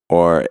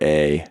 or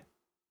a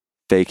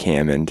fake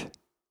Hammond,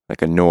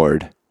 like a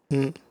Nord,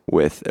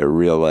 with a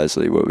real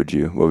Leslie, what would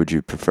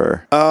you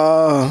prefer?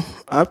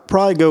 I'd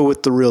probably go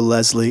with the real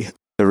Leslie.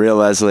 The real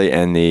Leslie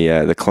and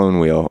the clone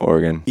wheel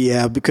organ.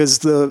 Yeah, because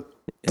the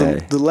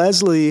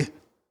Leslie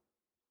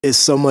is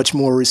so much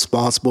more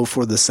responsible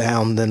for the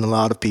sound than a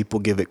lot of people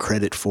give it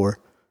credit for.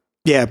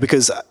 Yeah,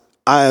 because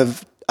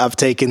I've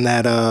taken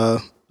that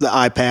the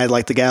iPad,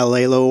 like the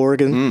Galileo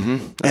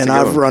organ, and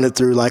I've run it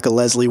through like a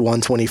Leslie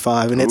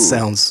 125, and it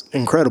sounds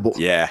incredible.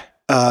 Yeah.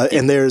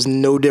 And there's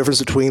no difference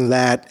between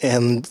that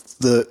and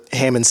the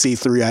Hammond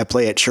C3 I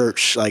play at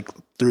church, like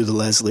through the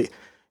Leslie.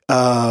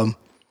 The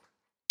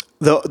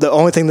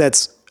only thing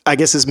that's, I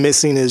guess, is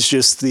missing is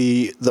just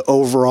the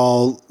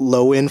overall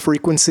low end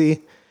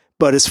frequency.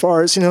 But as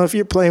far as, if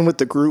you're playing with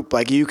the group,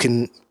 like you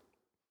can,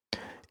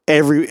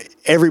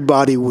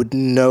 everybody would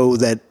know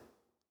that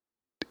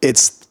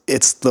it's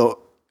the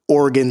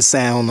organ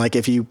sound. Like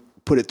if you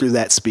put it through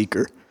that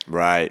speaker,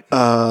 right?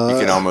 You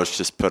can almost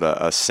just put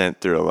a synth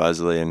through a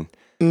Leslie and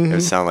it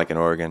would sound like an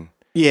organ.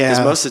 Yeah,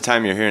 because most of the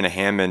time you're hearing a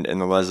Hammond and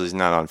the Leslie's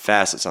not on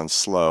fast; it's on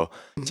slow.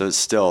 So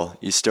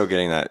you're still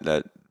getting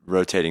that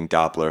rotating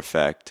Doppler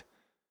effect,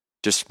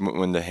 just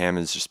when the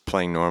Hammond's just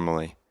playing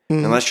normally.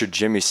 Unless you're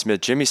Jimmy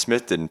Smith. Jimmy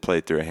Smith didn't play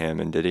through a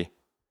Hammond, did he?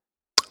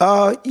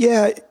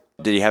 Yeah.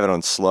 Did he have it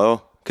on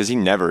slow? Because he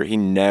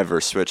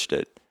never switched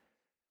it.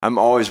 I'm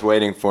always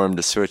waiting for him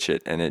to switch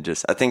it, and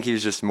I think he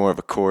was just more of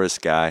a chorus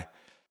guy.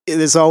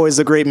 It's always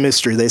a great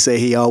mystery. They say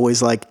he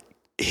always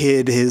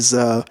hid his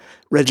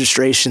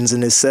registrations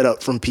and his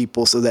setup from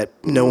people so that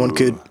no one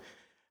could.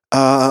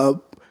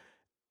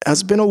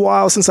 It's been a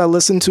while since I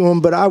listened to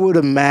him, but I would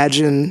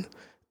imagine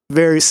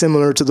very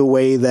similar to the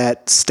way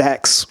that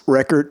Stax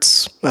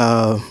Records,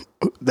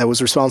 that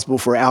was responsible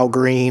for Al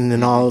Green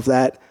and all of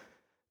that,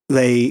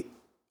 they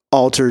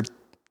altered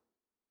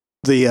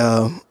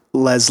the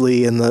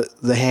Leslie and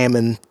the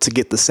Hammond to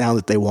get the sound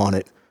that they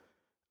wanted.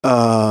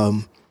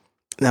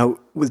 Now,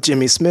 with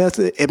Jimmy Smith,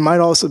 it might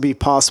also be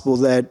possible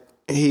that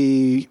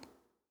he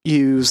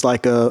used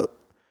like a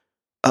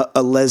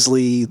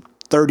Leslie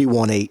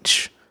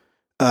 31H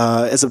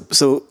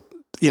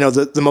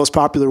the most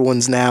popular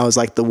ones now is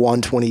like the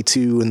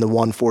 122 and the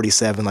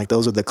 147. Like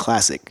those are the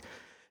classic.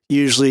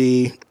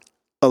 Usually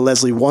a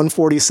Leslie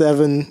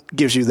 147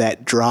 gives you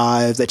that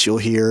drive that you'll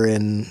hear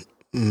in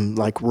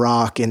like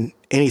rock and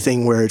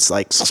anything where it's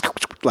like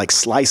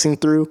slicing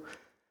through.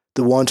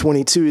 The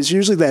 122 is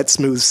usually that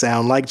smooth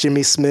sound like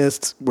Jimmy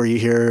Smith where you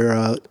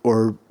hear,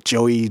 or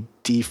Joey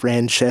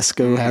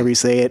DeFrancesco, however you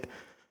say it.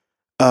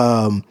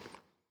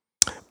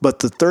 But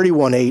the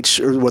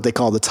 31H, or what they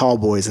call the tall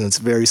boys, and it's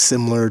very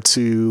similar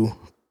to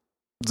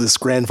this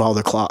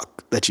grandfather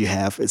clock that you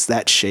have. It's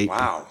that shape.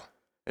 Wow.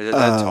 Is it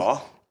that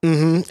tall?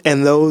 Mm-hmm.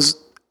 And those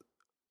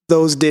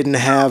didn't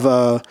have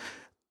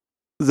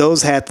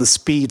those had the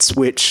speed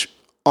switch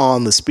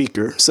on the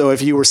speaker. So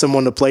if you were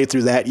someone to play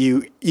through that,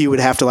 you would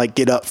have to like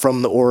get up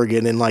from the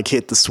organ and like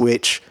hit the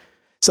switch.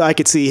 So I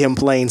could see him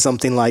playing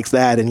something like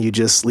that, and you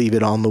just leave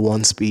it on the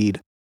one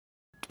speed.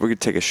 We're going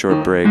to take a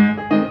short break.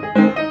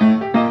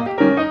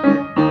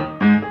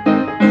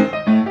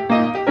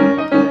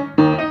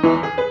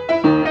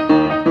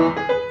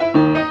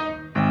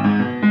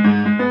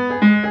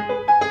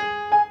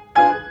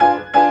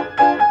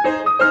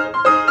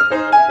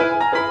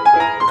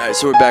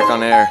 So we're back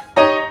on air.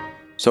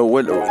 So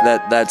what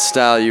that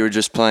style you were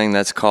just playing,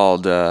 that's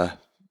called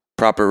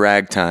proper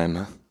ragtime,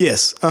 huh?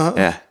 Yes. Uh-huh.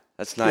 Yeah,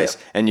 that's nice.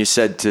 Yeah. And you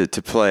said to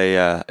play,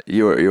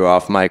 you were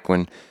off mic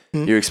when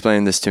you were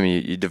explaining this to me.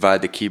 You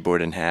divide the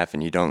keyboard in half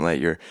and you don't let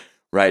your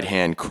right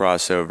hand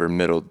cross over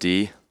middle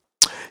D.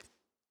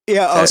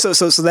 Yeah. So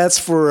that's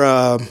for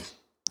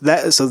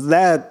that. So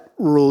that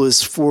rule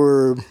is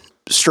for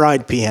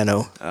stride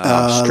piano.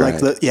 Stride.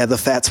 The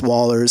Fats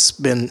Waller's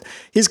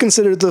he's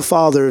considered the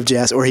father of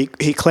jazz, or he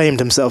claimed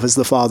himself as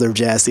the father of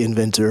jazz, the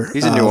inventor.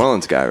 He's a New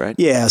Orleans guy, right?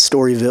 Yeah,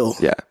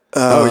 Storyville. Yeah.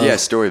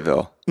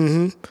 Storyville.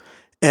 Mm-hmm.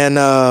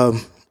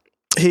 And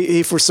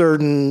he for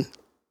certain,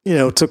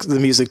 took the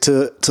music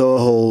to a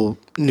whole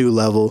new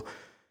level.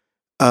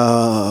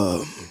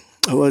 What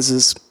was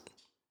this?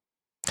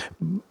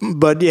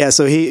 But yeah,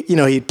 so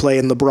he'd play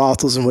in the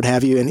brothels and what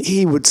have you, and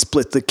he would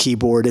split the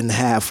keyboard in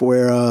half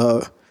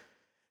where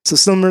so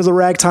similar to the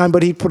ragtime,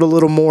 but he'd put a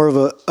little more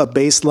of a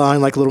bass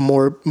line, like a little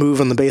more move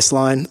on the bass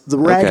line. The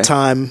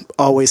ragtime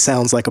always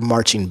sounds like a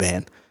marching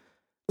band,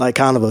 like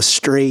kind of a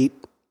straight,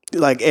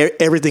 like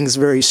everything's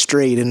very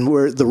straight. And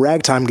where the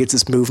ragtime gets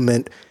its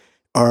movement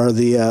are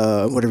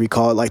the whatever you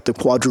call it, like the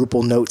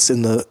quadruple notes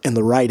in the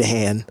right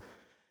hand,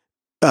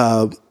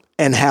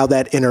 and how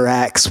that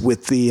interacts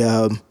with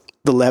the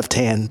left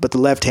hand. But the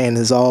left hand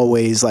is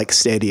always like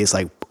steady. It's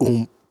like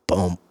boom,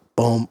 boom,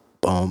 boom,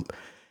 boom.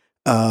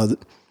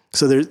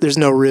 So there's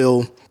no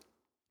real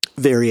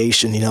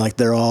variation, like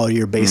they're all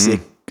your basic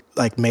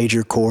like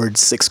major chords,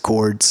 6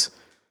 chords.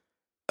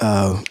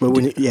 But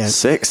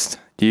Sixth?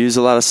 Do you use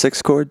a lot of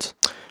 6 chords?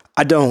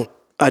 I don't.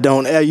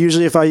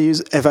 Usually if I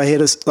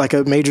hit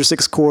a major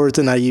 6 chord,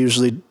 then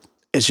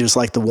it's just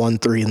like the 1,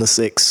 3, and the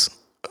 6.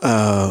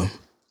 Do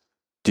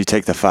you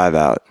take the 5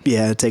 out?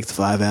 Yeah, I take the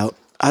 5 out.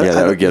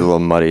 That would get a little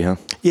muddy, huh?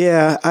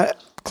 Yeah,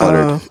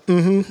 Cluttered.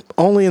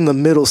 Only in the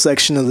middle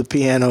section of the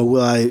piano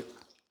will I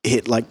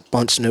hit like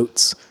bunch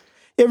notes.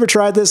 You ever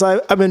tried this?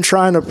 I've been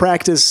trying to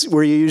practice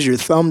where you use your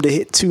thumb to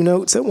hit 2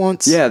 notes at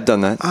once. Yeah, I've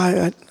done that.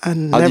 I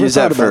never I'll use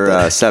thought that about for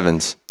that.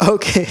 sevens.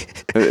 Okay.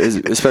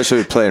 Especially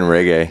with playing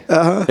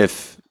reggae.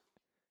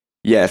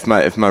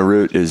 If my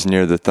root is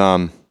near the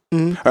thumb,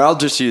 or I'll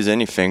just use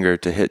any finger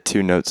to hit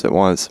 2 notes at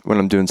once when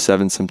I'm doing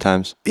sevens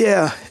sometimes.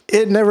 Yeah,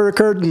 it never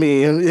occurred to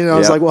me. And I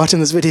was like watching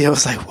this video. I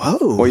was like,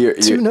 whoa, well,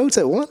 2 notes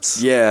at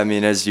once. Yeah, I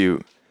mean, as your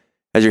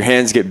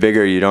hands get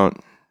bigger, you don't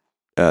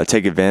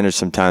take advantage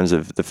sometimes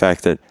of the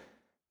fact that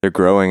they're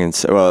growing. And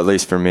so, well, at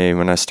least for me,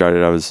 when I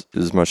started, it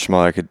was much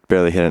smaller. I could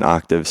barely hit an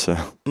octave. So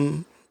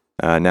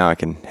now I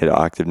can hit an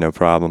octave, no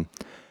problem.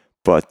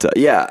 But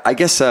I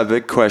guess a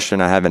big question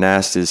I haven't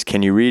asked is,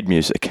 can you read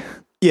music?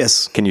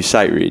 Yes. Can you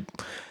sight read?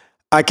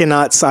 I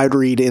cannot sight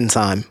read in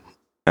time.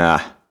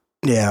 Yeah.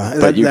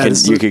 But you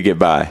could get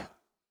by.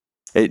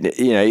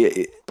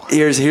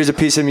 Here's a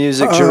piece of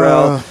music,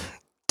 Jarrell.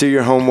 Do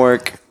your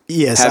homework.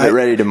 Yes. Have it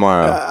ready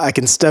tomorrow. I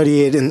can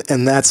study it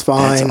and that's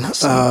fine.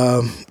 That's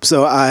awesome.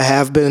 So I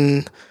have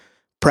been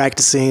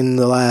practicing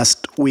the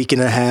last week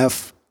and a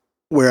half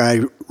where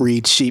I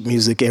read sheet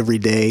music every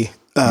day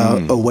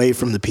away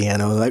from the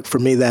piano. Like for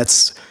me,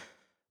 that's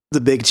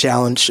the big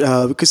challenge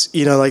because,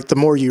 like the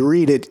more you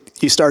read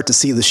it, you start to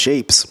see the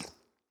shapes.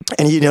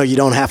 And, you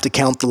don't have to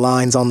count the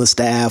lines on the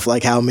staff,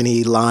 like how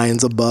many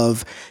lines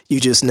above. You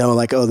just know,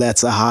 like, oh,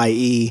 that's a high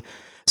E.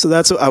 So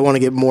that's what I want to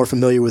get more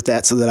familiar with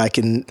that so that I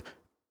can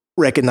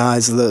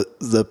recognize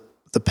the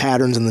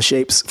patterns and the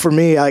shapes. For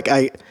me,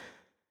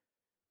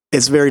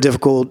 it's very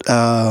difficult,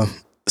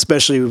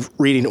 especially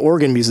reading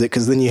organ music,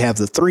 because then you have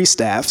the 3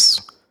 staffs,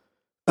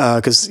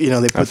 because,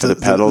 they put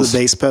the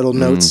bass pedal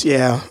notes.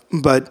 Yeah.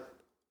 But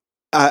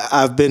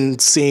I've been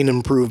seeing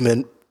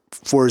improvement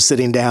for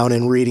sitting down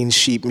and reading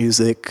sheet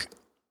music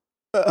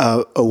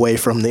away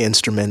from the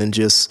instrument and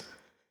just,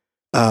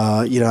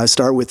 I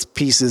start with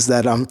pieces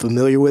that I'm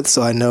familiar with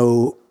so I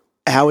know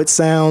how it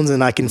sounds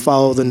and I can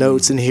follow the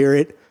notes and hear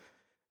it.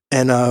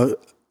 And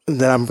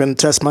then I'm going to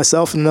test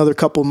myself in another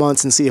couple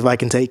months and see if I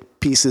can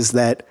take pieces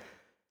that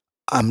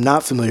I'm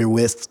not familiar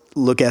with,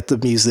 look at the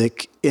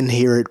music and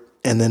hear it.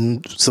 And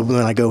then so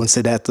when I go and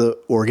sit at the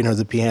organ or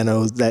the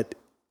piano,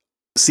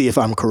 see if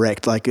I'm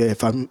correct, like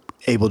if I'm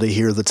able to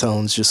hear the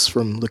tones just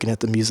from looking at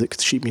the music,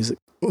 sheet music.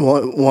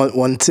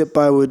 One tip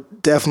I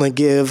would definitely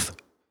give,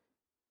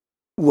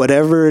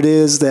 whatever it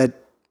is that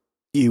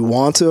you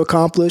want to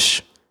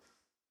accomplish,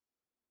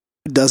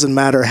 it doesn't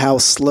matter how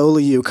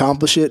slowly you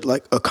accomplish it,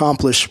 like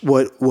accomplish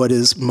what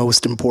is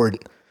most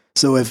important.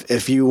 So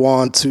if you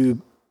want to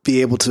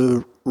be able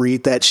to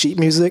read that sheet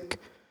music,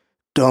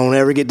 don't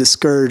ever get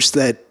discouraged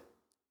that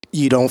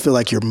you don't feel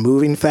like you're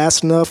moving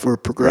fast enough or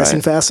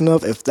progressing fast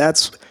enough. If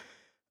that's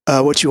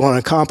what you want to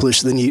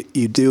accomplish, then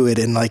you do it.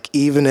 And like,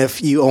 even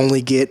if you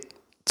only get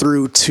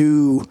through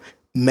 2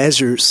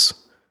 measures,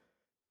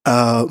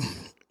 I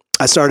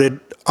started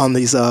on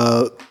these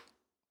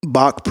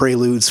Bach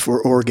preludes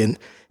for organ,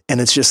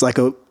 and it's just like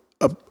a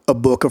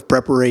book of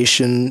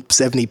preparation,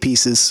 70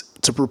 pieces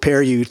to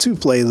prepare you to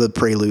play the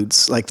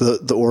preludes, like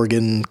the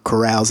organ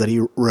chorales that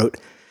he wrote.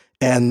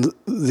 And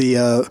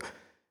the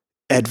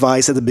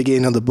advice at the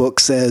beginning of the book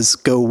says,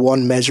 go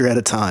 1 measure at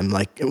a time.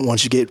 Like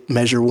once you get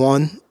measure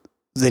 1,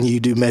 then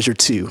you do measure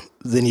 2.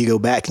 Then you go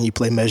back and you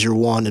play measure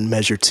 1 and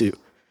measure 2.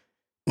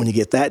 When you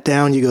get that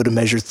down, you go to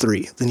measure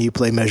 3. Then you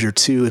play measure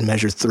 2 and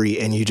measure 3,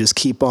 and you just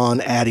keep on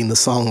adding the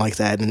song like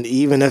that. And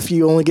even if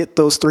you only get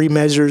those 3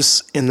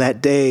 measures in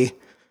that day,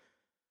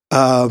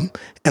 and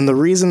the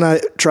reason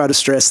I try to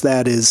stress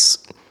that is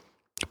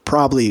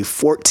probably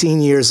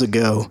 14 years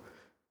ago,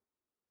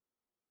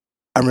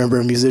 I remember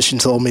a musician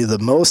told me the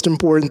most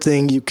important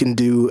thing you can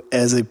do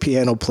as a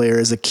piano player,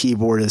 as a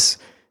keyboardist,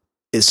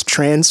 is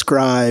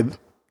transpose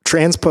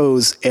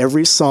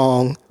every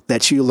song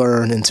that you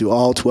learn into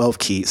all 12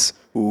 keys.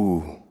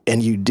 Ooh.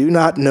 And you do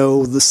not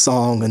know the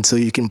song until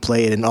you can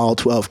play it in all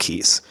 12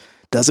 keys.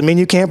 Doesn't mean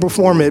you can't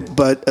perform it,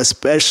 but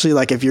especially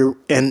like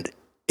and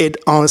it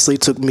honestly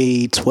took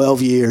me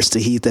 12 years to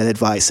heed that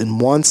advice.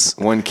 And once...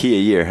 1 key a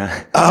year,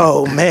 huh?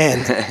 Oh,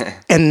 man.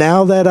 And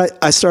now that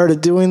I started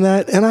doing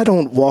that, and I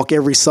don't walk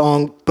every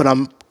song, but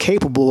I'm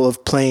capable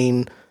of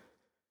playing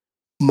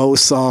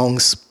most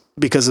songs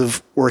because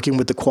of working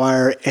with the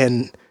choir.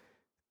 And,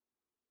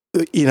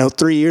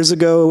 3 years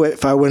ago,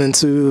 if I went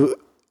into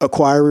a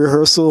choir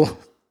rehearsal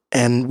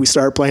and we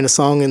started playing a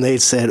song and they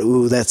said,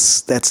 ooh,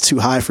 that's too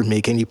high for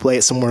me, can you play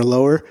it somewhere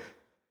lower?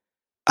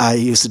 I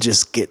used to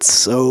just get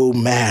so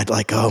mad,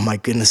 like, oh my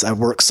goodness, I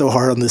worked so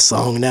hard on this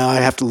song. Now I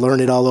have to learn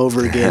it all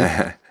over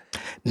again.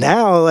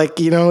 Now, like,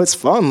 it's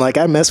fun. Like,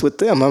 I mess with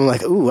them. I'm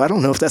like, ooh, I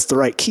don't know if that's the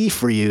right key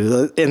for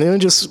you. And then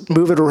just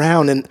move it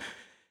around, and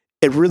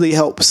it really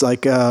helps.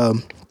 Like,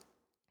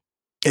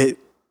 it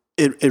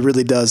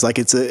really does. Like,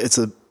 it's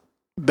a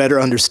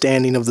better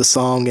understanding of the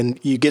song, and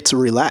you get to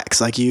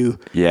relax. Like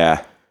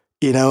that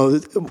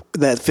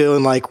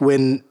feeling like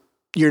when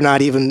you're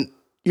not even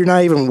you're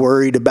not even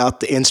worried about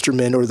the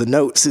instrument or the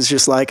notes. It's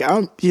just like,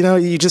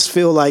 you just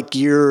feel like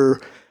you're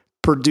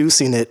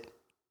producing it,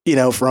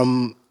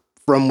 from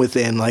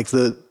within, like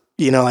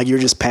like you're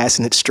just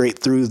passing it straight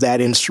through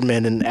that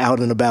instrument and out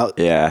and about.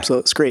 Yeah. So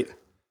it's great.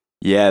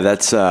 Yeah,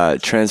 that's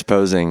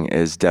transposing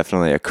is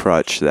definitely a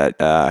crutch that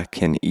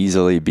can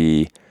easily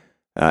be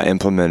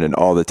implemented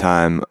all the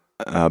time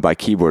by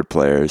keyboard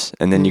players.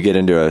 And then you get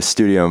into a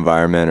studio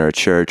environment or a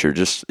church or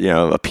just,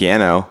 a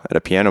piano at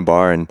a piano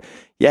bar, and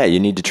yeah, you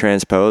need to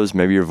transpose.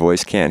 Maybe your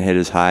voice can't hit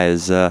as high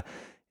as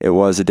it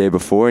was the day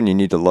before, and you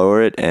need to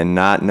lower it, and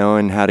not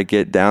knowing how to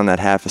get down that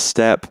half a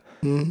step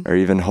or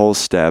even whole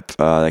step,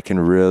 that can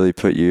really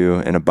put you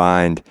in a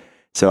bind.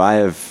 So I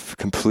have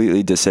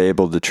completely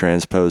disabled the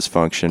transpose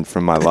function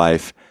from my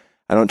life.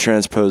 I don't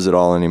transpose at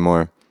all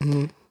anymore.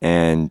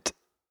 And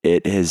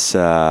it has,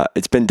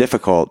 it's been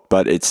difficult,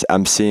 but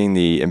I'm seeing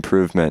the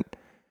improvement.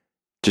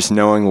 Just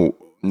knowing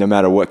no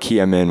matter what key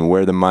I'm in,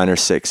 where the minor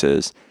 6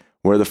 is,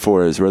 where the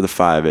 4 is, where the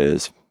 5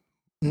 is,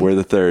 where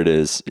the 3rd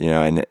is,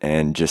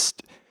 and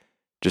just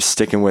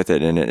sticking with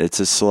it. And it's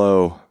a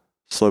slow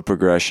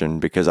progression,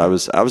 because I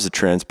was a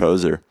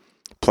transposer,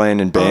 playing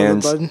in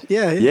bands.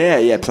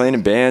 Playing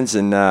in bands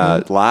and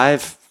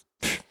live,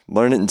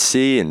 learn it in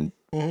C, and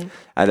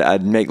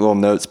I'd make little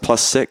notes,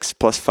 +6,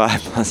 +5,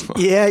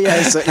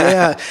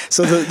 +1.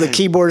 So the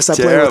keyboardist I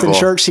play with in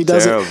church, he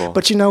does it.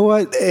 But you know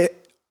what?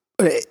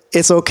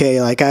 It's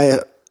okay. Like I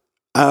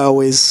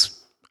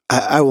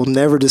will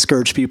never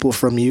discourage people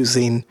from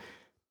using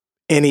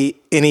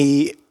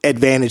any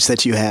advantage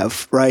that you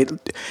have, right?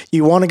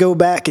 You want to go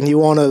back and you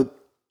want to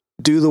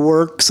do the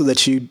work so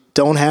that you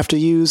don't have to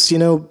use,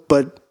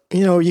 but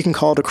you can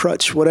call it a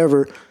crutch,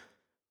 whatever.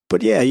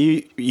 But yeah,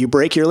 you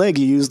break your leg,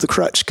 you use the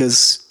crutch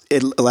because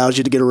it allows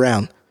you to get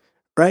around,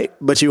 right?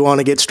 But you want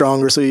to get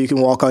stronger so you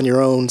can walk on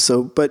your own.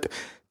 So, but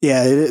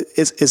yeah,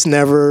 it's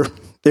never,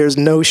 there's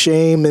no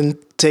shame in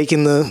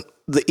taking the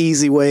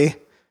easy way,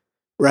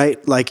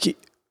 right? Like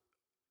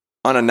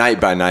on a night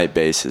by night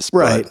basis,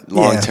 right? But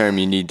long term,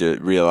 you need to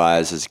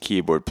realize as a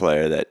keyboard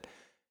player that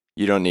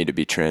you don't need to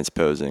be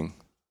transposing,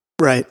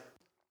 right?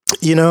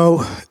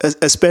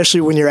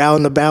 Especially when you're out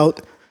and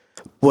about,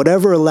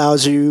 whatever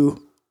allows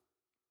you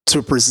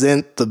to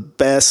present the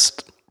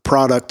best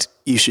product,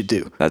 you should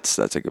do. That's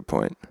a good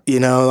point.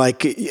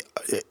 Like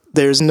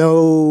there's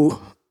no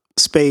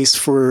space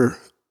for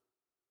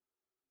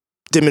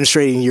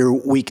demonstrating your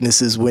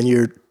weaknesses when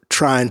you're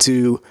trying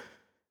to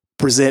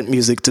present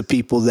music to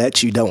people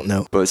that you don't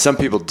know. But some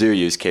people do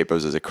use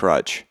capos as a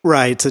crutch.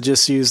 Right, to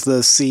just use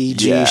the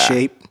C-G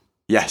shape.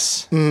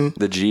 Yes.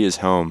 The G is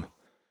home.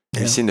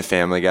 Have you seen the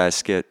Family Guy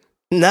skit?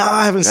 No,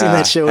 I haven't seen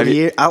that show in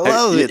years. I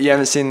love it. You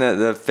haven't seen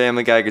the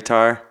Family Guy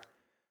guitar?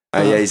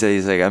 Yeah,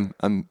 he's like,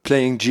 I'm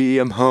playing G,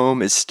 I'm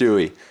home, it's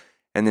Stewie.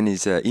 And then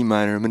he's E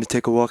minor, I'm going to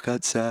take a walk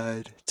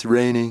outside. It's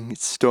raining,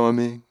 it's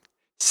storming.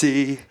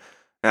 C.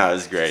 No, it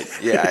was great.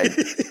 Yeah,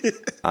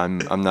 I'm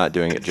not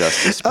doing it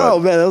justice. But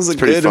man, that was a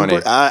pretty good.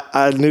 Funny.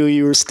 I knew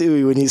you were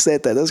Stewie when you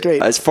said that. That was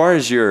great. As far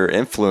as your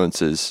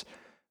influences,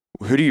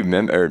 who do you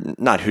mimic, or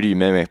not who do you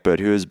mimic, but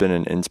who has been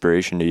an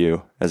inspiration to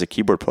you as a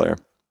keyboard player?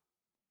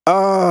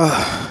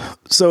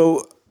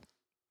 So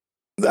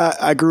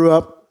I grew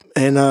up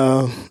in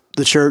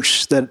the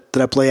church that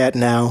I play at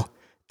now,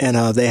 and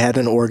they had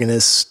an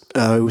organist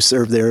who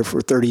served there for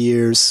 30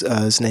 years.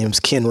 His name's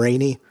Ken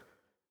Rainey.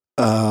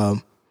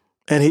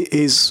 And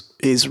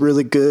he's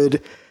really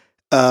good.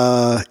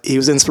 He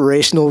was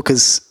inspirational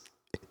because,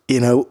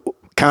 kind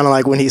of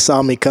like when he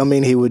saw me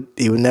coming, he would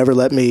never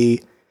let me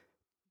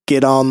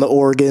get on the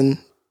organ.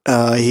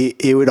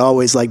 He would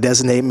always like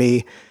designate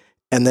me,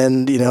 and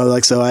then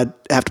so I'd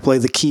have to play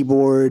the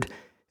keyboard,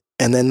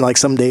 and then like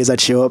some days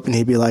I'd show up and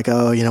he'd be like,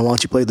 oh, why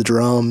don't you play the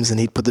drums? And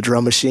he'd put the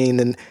drum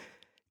machine, and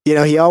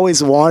he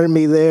always wanted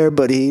me there,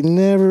 but he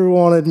never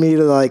wanted me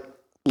to like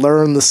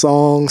learn the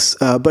songs,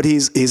 but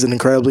he's an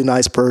incredibly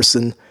nice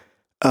person,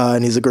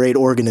 and he's a great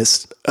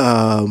organist.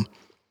 And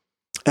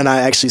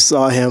I actually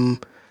saw him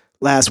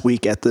last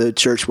week at the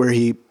church where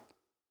he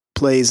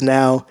plays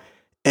now,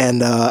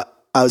 and I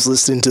was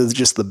listening to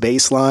just the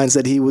bass lines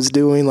that he was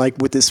doing, like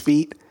with his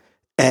feet,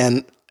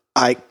 and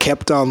I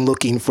kept on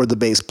looking for the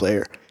bass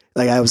player.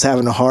 Like I was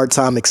having a hard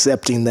time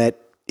accepting that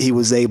he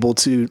was able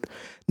to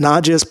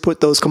not just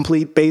put those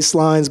complete bass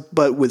lines,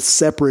 but with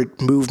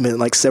separate movement,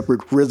 like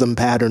separate rhythm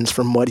patterns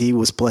from what he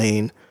was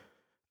playing.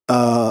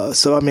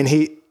 So I mean,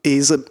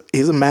 he's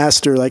a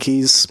master. Like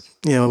he's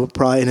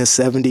probably in his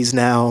 70s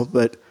now,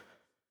 but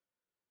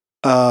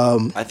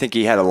I think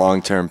he had a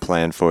long-term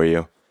plan for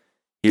you.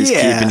 He was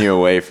keeping you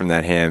away from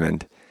that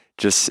Hammond,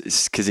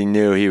 just because he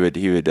knew you would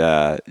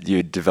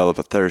develop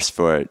a thirst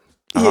for it.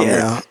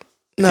 Yeah.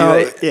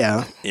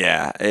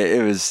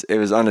 It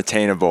was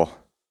unattainable.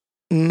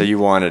 So you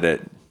wanted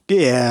it.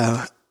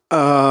 Yeah.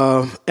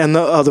 And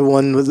the other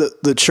one was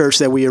the church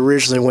that we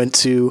originally went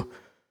to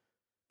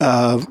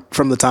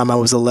from the time I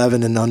was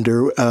 11 and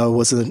under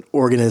was an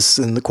organist,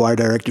 and the choir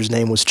director's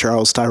name was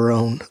Charles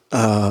Tyrone.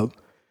 And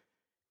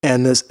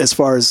as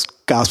far as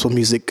gospel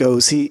music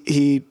goes,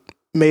 he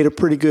made a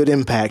pretty good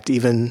impact,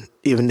 even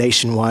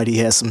nationwide. He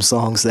has some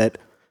songs that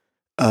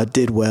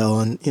did well,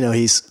 and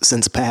he's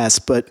since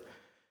passed. But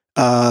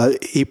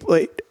he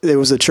played. There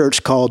was a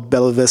church called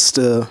Bella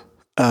Vista,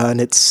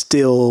 and it's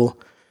still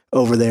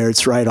over there.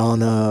 It's right on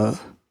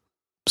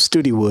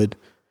Studewood,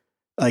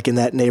 like in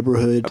that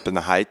neighborhood, up in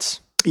the Heights.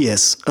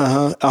 Yes.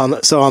 On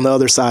the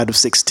other side of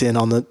 610,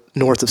 on the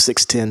north of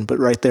 610, but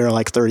right there,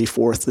 like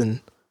 34th and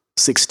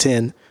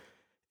 610.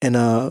 And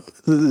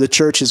the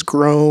church has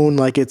grown,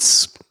 like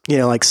it's,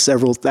 like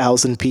several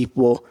thousand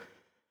people.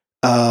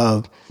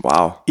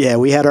 Wow. Yeah,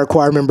 we had our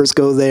choir members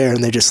go there,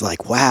 and they're just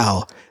like,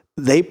 wow,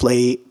 they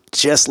play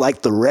just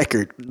like the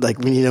record. Like,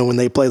 when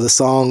they play the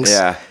songs.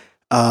 Yeah.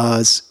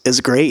 It's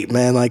great,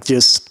 man. Like,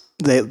 just,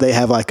 they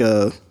have like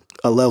a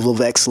level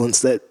of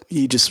excellence that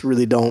you just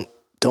really don't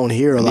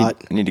hear a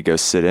lot. I need to go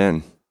sit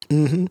in.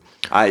 Mm-hmm.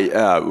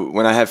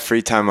 When I have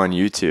free time on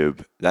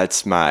YouTube,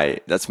 that's my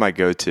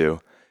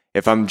go-to.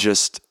 If I'm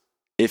just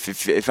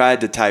if I had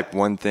to type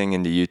one thing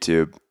into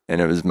YouTube, and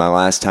it was my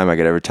last time I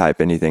could ever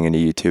type anything into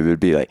YouTube, it would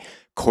be like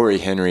Corey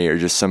Henry or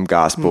just some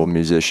gospel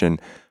musician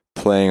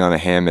playing on a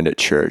Hammond at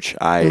church.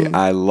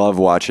 I love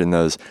watching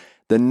those.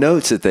 The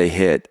notes that they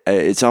hit,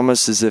 it's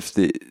almost as if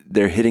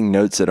they're hitting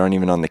notes that aren't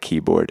even on the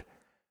keyboard.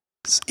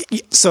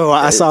 So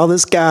I saw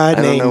this guy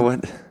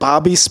named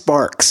Bobby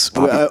Sparks.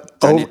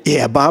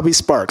 Bobby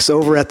Sparks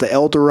over at the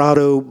El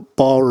Dorado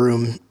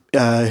Ballroom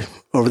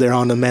over there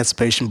on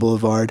Emancipation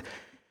Boulevard.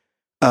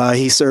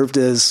 He served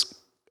as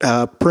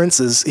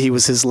Prince's. He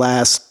was his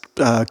last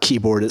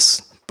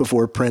keyboardist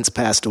before Prince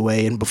passed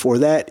away, and before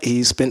that,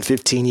 he spent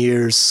 15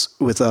 years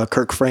with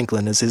Kirk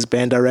Franklin as his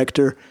band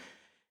director.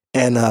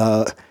 And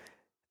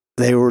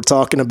they were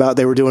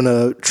doing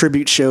a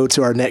tribute show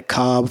to Arnett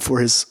Cobb for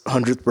his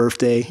 100th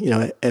birthday,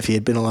 if he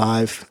had been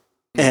alive.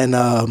 And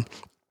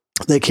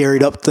they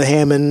carried up the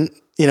Hammond,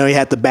 he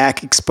had the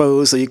back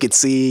exposed so you could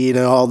see,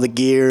 all the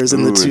gears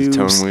and the tubes.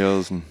 Tone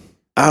wheels.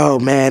 Oh,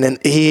 man. And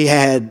he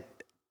had,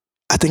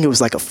 I think it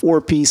was like a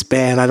 4-piece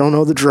band. I don't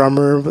know the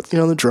drummer, but,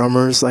 the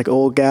drummer's like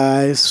old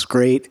guys,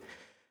 great.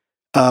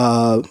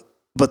 But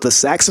the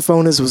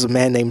saxophonist was a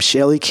man named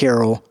Shelly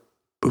Carroll,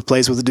 who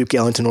plays with the Duke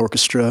Ellington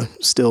Orchestra,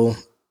 still,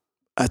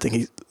 I think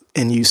he's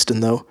in Houston,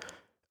 though.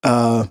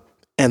 And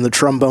the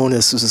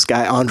trombonist was this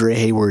guy, Andre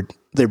Hayward.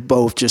 They're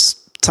both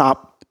just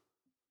top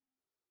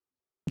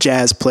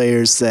jazz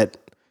players that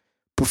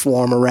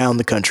perform around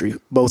the country,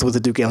 both with the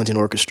Duke Ellington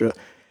Orchestra.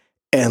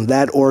 And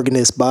that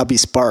organist, Bobby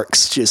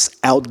Sparks, just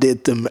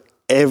outdid them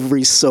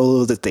every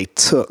solo that they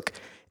took.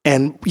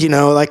 And,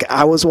 like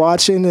I was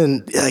watching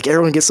and like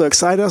everyone gets so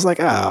excited. I was like,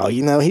 oh,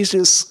 he's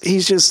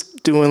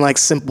just doing like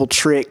simple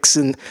tricks.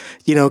 And,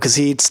 cause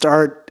he'd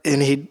start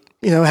and he'd,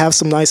 have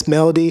some nice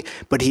melody,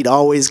 but he'd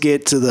always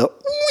get to the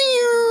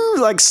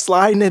like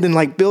sliding it and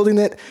like building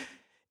it.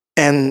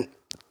 And,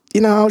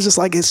 I was just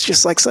like, it's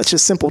just like such a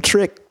simple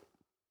trick,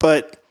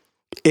 but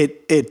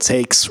it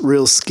takes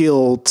real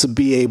skill to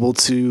be able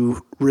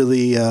to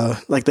really,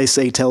 like they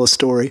say, tell a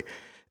story.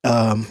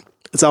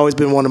 It's always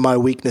been one of my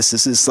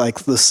weaknesses is like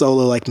the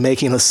solo, like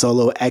making a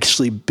solo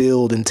actually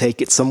build and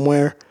take it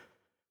somewhere.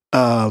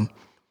 So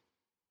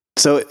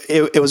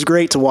it was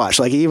great to watch.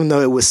 Like, even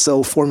though it was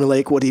so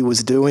formulaic what he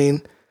was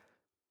doing,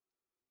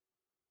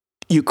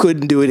 you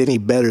couldn't do it any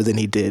better than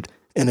he did.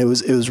 And it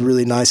was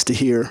really nice to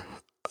hear.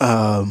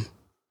 And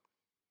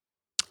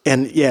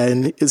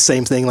the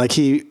same thing, like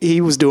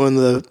he was doing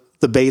the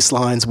bass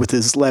lines with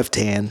his left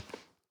hand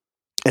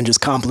and just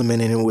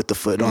complimenting him with the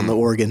foot on the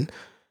organ.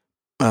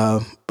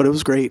 But it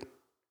was great.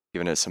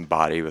 Giving it some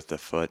body with the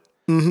foot.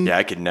 Mm-hmm. Yeah,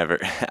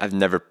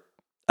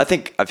 I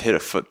think I've hit a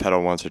foot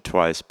pedal once or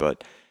twice,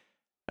 but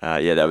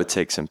that would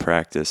take some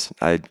practice.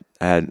 I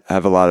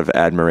have a lot of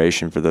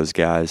admiration for those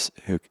guys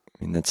who,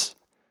 that's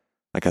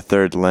like a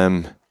third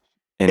limb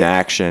in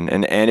action.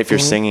 And if you're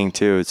singing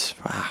too, it's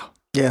wow.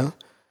 Yeah.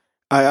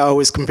 I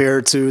always compare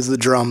it to the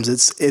drums.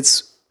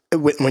 It's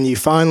when you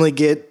finally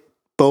get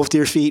both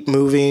your feet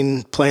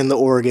moving, playing the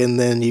organ,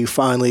 then you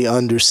finally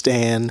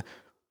understand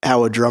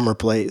how a drummer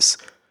plays,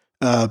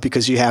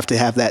 because you have to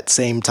have that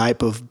same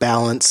type of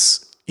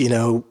balance,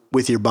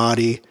 with your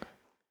body.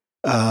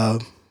 So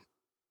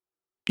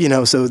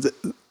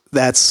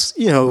that's,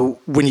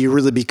 when you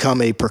really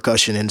become a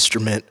percussion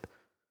instrument,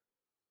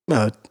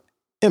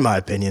 in my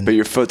opinion. But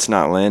your foot's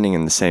not landing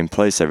in the same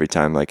place every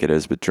time like it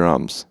is with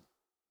drums.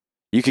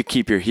 You could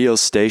keep your heels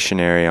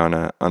stationary on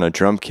a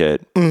drum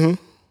kit,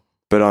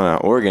 but on an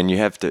organ,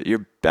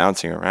 you're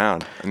bouncing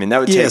around. That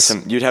would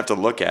take you'd have to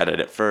look at it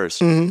at first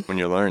when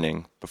you're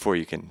learning before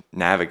you can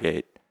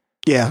navigate.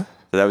 Yeah.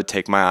 So that would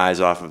take my eyes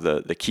off of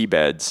the key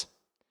beds.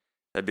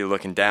 I'd be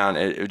looking down.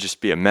 It would just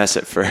be a mess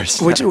at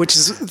first. Which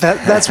is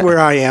that's where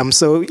I am.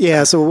 So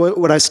yeah. So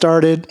what I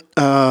started.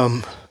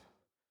 So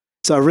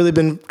I've really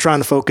been trying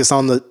to focus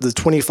on the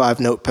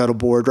 25 note pedal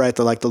board, right?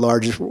 The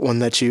largest one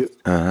that you.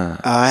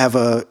 I have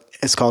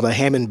it's called a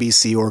Hammond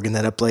BC organ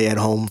that I play at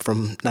home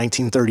from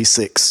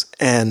 1936.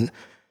 And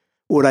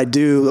what I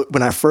do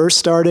when I first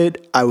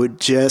started, I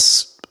would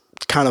just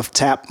kind of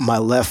tap my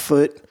left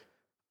foot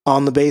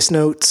on the bass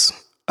notes.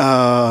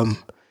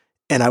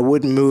 and I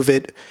wouldn't move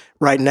it.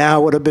 Right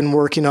now, what I've been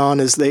working on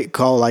is they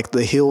call like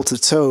the heel to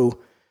toe.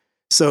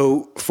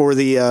 So for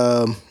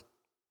the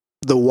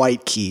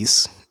white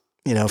keys,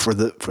 for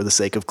the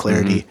sake of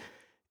clarity,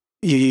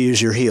 you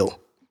use your heel.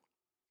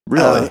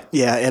 Really?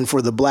 Yeah, and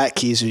for the black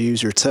keys, you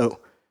use your toe.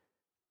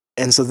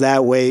 And so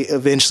that way,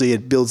 eventually,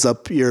 it builds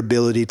up your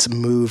ability to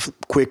move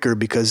quicker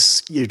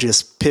because you're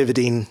just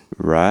pivoting.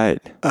 Right.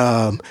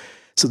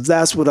 So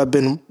that's what I've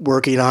been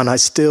working on. I'm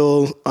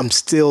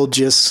still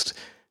just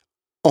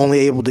only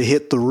able to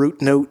hit the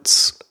root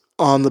notes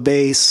on the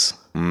bass.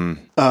 And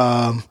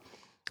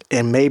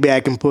maybe I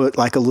can put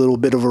like a little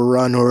bit of a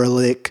run or a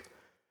lick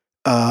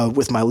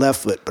with my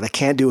left foot, but I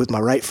can't do it with my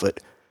right foot.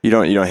 You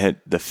don't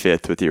hit the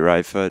fifth with your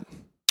right foot?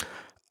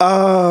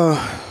 Do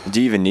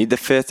you even need the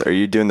fifth, or are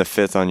you doing the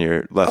fifth on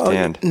your left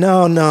hand?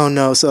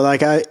 No. So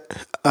like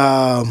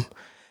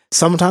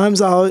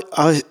sometimes I'll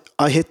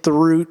hit the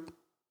root,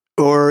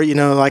 or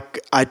like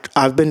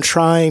I've been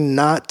trying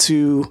not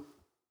to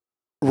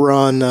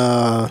run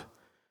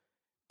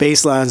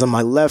bass lines on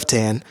my left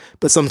hand,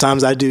 but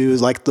sometimes I do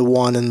like the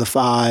 1 and the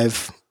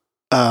 5,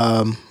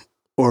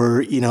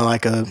 or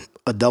like a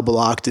double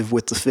octave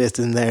with the fifth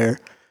in there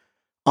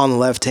on the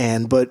left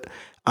hand. But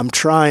I'm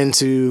trying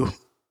to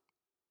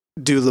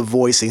do the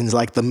voicings,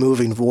 like the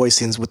moving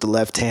voicings with the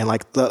left hand,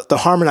 like the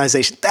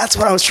harmonization. That's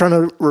what I was trying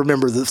to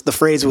remember. The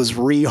phrase was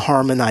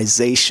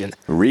reharmonization.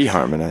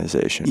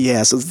 Reharmonization.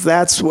 Yeah, so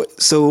that's what.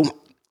 So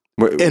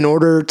in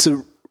order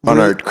to on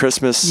our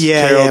Christmas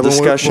Carol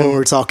discussion, when we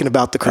were talking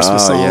about the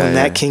Christmas song,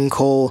 Nat King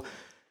Cole,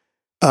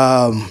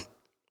 the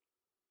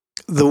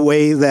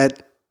way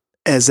that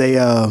as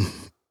a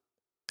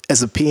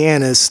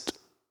pianist,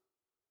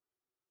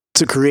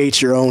 to create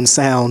your own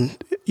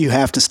sound, you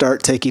have to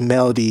start taking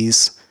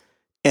melodies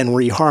and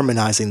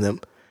reharmonizing them.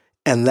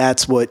 And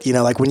that's what,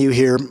 like when you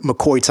hear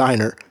McCoy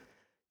Tyner,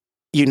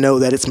 you know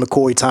that it's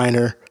McCoy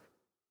Tyner,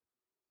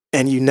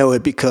 and you know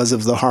it because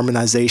of the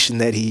harmonization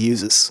that he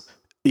uses.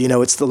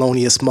 It's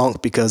Thelonious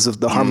Monk because of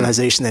the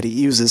harmonization that he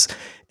uses.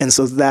 And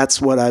so that's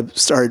what I've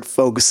started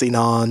focusing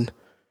on.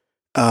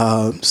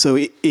 So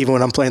even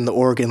when I'm playing the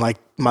organ, like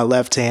my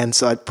left hand,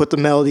 so I put the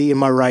melody in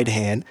my right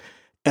hand,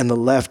 and the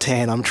left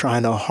hand I'm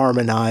trying to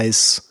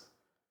harmonize.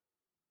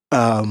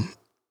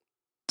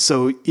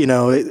 So,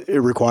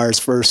 it requires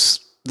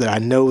first that I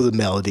know the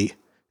melody,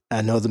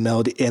 and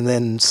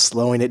then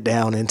slowing it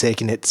down and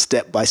taking it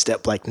step by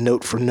step, like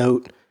note for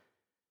note,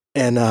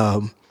 and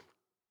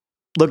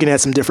looking at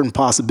some different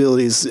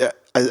possibilities.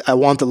 I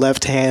want the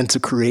left hand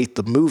to create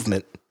the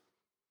movement,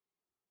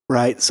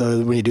 right?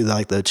 So when you do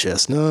like the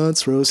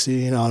chestnuts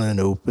roasting on an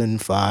open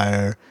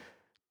fire,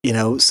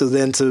 so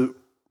then to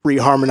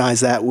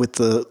reharmonize that with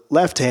the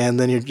left hand,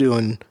 then you're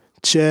doing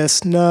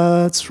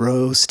chestnuts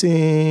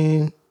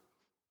roasting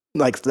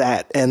like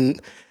that,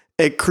 and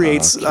it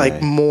creates like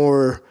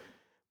more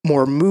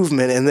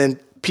movement, and then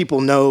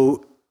people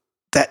know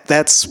that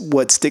that's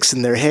what sticks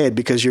in their head,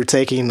 because you're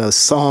taking a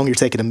song, you're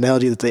taking a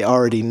melody that they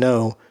already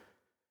know,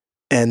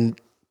 and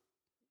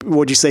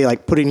what'd you say,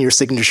 like putting your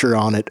signature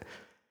on it,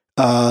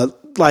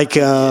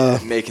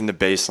 making the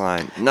bass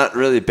line. Not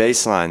really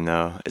bass line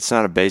though. It's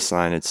not a bass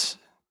line. It's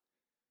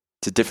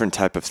a different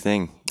type of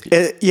thing.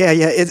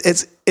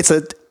 It's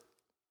a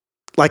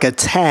like a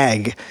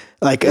tag,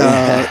 like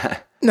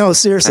no,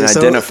 seriously, an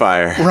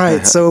identifier.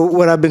 Right. So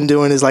what I've been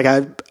doing is like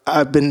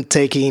I've been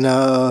taking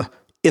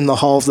In the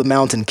Hall of the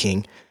Mountain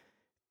King,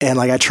 and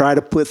like I try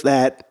to put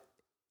that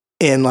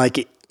in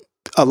like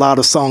a lot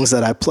of songs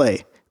that I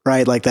play,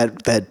 right? Like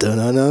that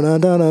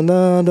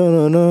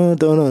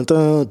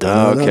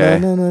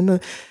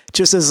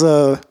just as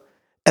a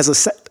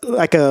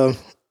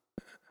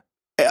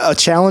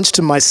challenge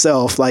to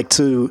myself, like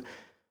to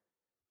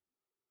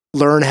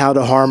learn how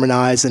to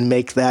harmonize and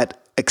make that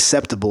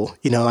acceptable.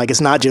 Like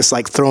it's not just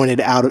like throwing it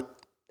out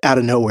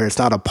of nowhere. It's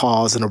not a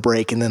pause and a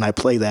break and then I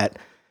play that.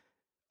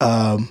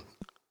 But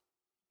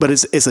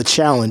it's a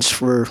challenge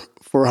for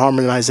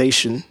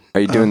harmonization.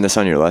 Are you doing this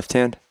on your left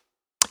hand?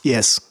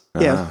 Yes.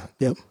 Yeah.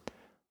 Yep.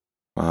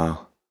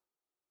 Wow.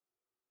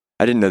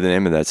 I didn't know the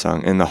name of that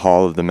song. In the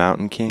Hall of the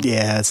Mountain King?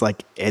 Yeah, it's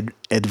like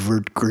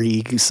Edvard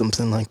Grieg,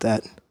 something like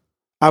that.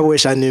 I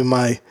wish I knew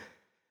my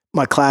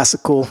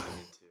classical.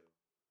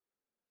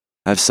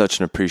 I have such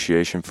an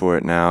appreciation for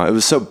it now. It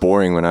was so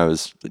boring when I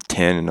was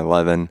 10 and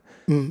 11,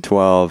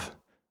 12.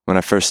 When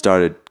I first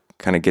started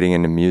kind of getting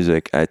into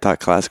music, I thought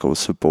classical was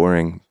so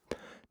boring.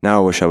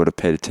 Now I wish I would have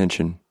paid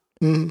attention.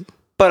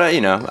 But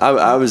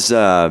I was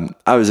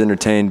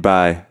entertained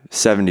by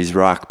 70s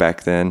rock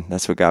back then.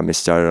 That's what got me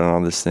started on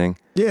all this thing.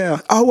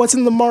 Yeah. Oh, what's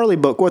in the Marley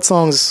book? What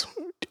songs?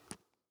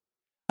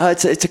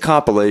 It's a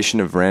compilation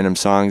of random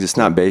songs. It's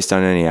not based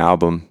on any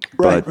album,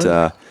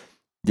 right.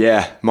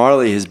 Yeah,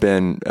 Marley has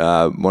been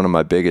one of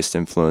my biggest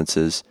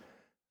influences.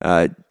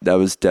 That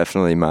was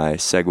definitely my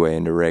segue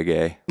into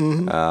reggae.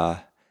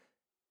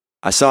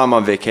 I saw him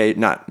on vacation.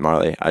 Not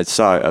Marley. I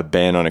saw a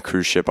band on a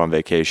cruise ship on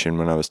vacation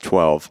when I was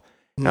 12.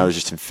 And I was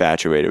just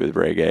infatuated with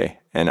reggae.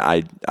 And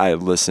I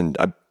listened.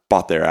 I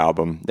bought their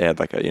album. They had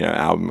like a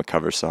album of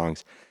cover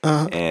songs,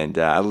 and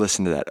I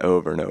listened to that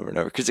over and over and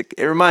over because it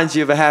reminds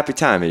you of a happy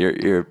time.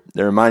 They're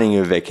reminding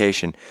you of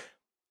vacation.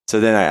 So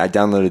then I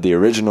downloaded the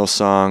original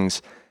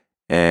songs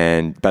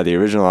and by the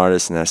original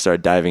artists, and I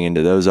started diving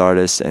into those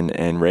artists, and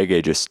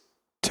reggae just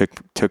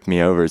took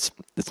me over. It's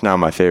now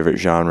my favorite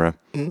genre.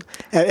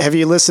 Have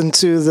you listened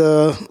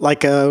to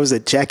was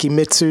it Jackie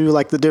Mitsu,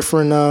 like the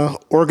different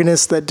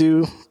organists that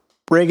do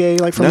reggae,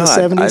 like from the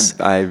 70s?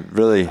 I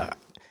really,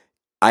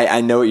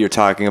 I know what you're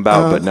talking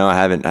about, but no, I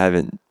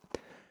haven't.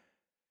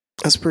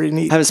 That's pretty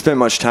neat. I haven't spent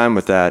much time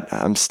with that.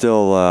 I'm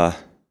still,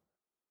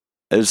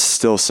 there's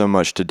still so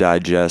much to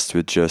digest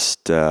with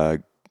just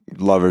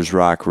lovers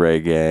rock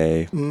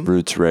reggae,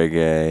 roots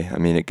reggae. I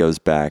mean, it goes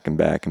back and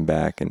back and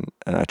back, and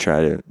I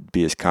try to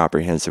be as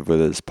comprehensive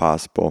with it as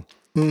possible.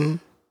 Mm-hmm.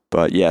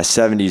 But yeah,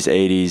 70s,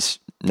 80s,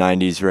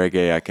 90s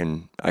reggae,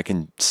 I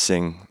can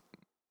sing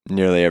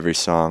nearly every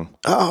song.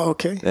 Oh,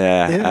 okay.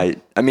 Yeah.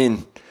 I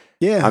mean,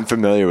 yeah, I'm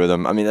familiar with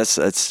them. I mean, that's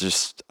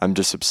just, I'm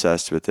just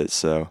obsessed with it.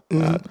 So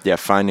yeah,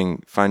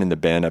 finding the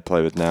band I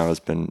play with now has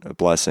been a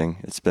blessing.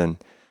 It's been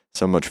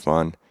so much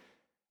fun.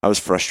 I was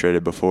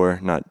frustrated before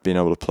not being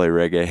able to play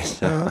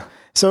reggae.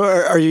 So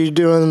are you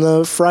doing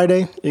the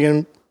Friday?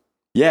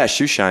 Yeah,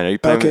 Shoeshine. Are you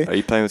playing? Are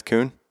you playing with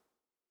Kuhn?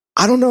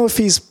 I don't know if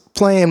he's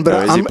playing,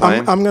 but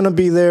I'm going to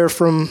be there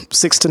from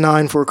 6 to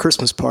 9 for a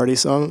Christmas party.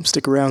 So I'm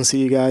stick around and see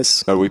you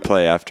guys. Oh, we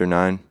play after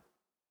 9.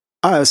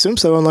 I assume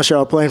so, unless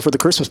y'all playing for the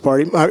Christmas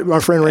party. My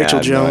friend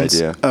Rachel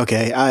Jones. No idea.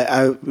 Okay,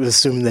 I would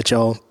assume that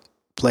y'all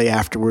play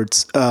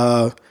afterwards.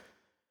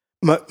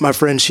 My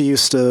friend, she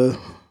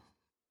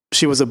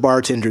was a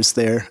bartender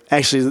there.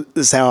 Actually,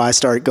 this is how I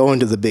started going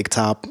to the Big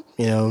Top,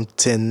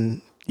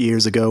 10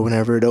 years ago,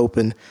 whenever it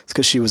opened. It's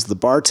because she was the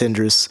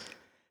bartenders.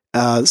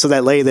 So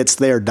that lady that's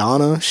there,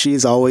 Donna,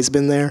 she's always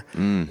been there.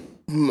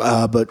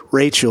 But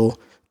Rachel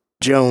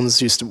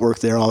Jones used to work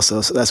there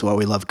also. So that's why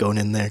we loved going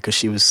in there, because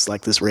she was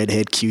like this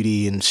redhead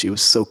cutie and she was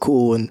so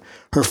cool. And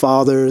her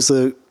father's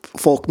a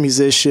folk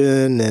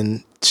musician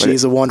and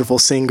she's a wonderful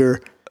singer.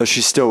 Oh,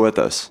 she's still with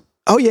us.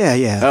 Oh,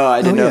 yeah. Oh,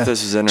 I didn't know if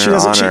this was in her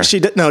honor. She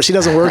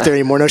doesn't work there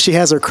anymore. No, she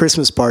has her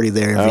Christmas party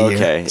there every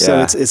year. Yeah. So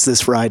it's this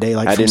Friday.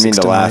 Like I didn't mean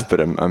to laugh,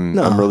 but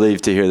I'm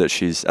relieved to hear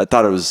that I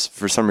thought it was,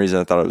 for some reason,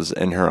 I thought it was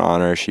in her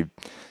honor. She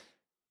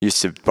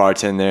used to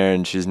bartend there,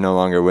 and she's no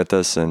longer with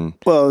us. And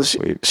well,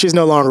 she's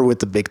no longer with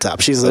the Big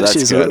Top. She's a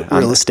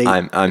real estate.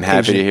 I'm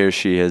happy to hear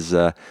she has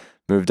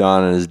moved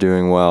on and is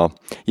doing well.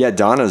 Yeah,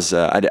 Donna's.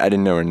 I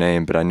didn't know her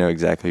name, but I know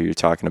exactly who you're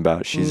talking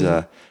about. She's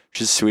a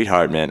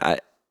sweetheart, man.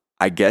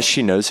 I guess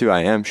she knows who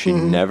I am. She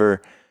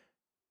never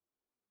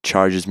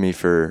charges me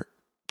for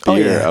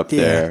beer up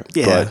there.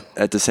 Yeah. But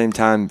at the same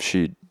time,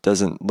 she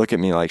doesn't look at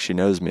me like she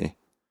knows me.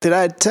 Did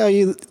I tell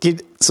you?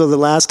 So the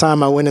last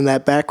time I went in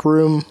that back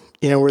room,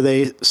 where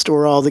they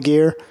store all the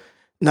gear,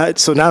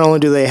 not only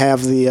do they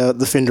have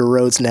the Fender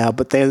Rhodes now,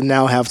 but they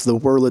now have the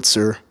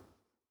Wurlitzer,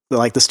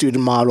 like the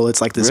student model.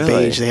 It's like this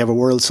beige. They have a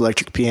Wurlitzer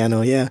electric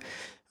piano. Yeah.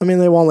 I mean,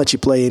 they won't let you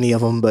play any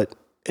of them, but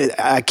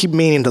I keep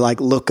meaning to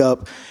like look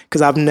up,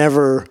 because I've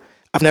never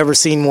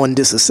seen one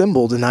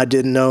disassembled, and I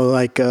didn't know,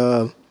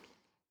 because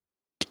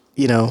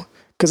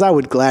I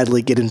would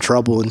gladly get in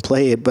trouble and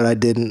play it, but I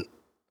didn't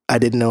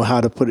know how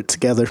to put it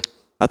together.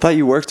 I thought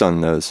you worked on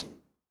those.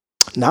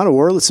 Not a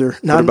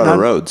Wurlitzer. What about a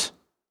Rhodes?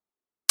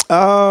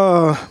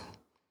 No,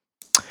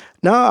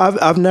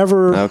 I've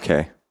never.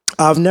 Okay.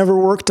 I've never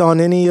worked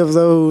on any of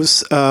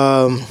those.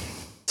 So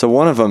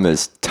one of them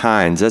is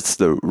Tynes. That's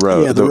the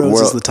Rhodes. Yeah, the Rhodes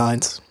is the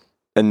Tynes.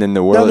 And then the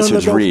Wurlitzer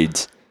is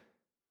Reeds.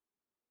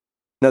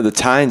 No, the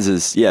Tynes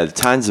is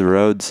the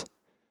Rhodes.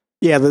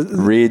 Yeah, the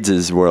Reeds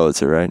is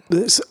Wurlitzer, right?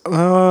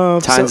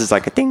 Tynes is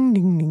like a ding,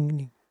 ding, ding,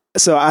 ding.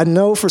 So I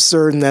know for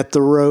certain that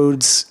the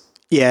Rhodes,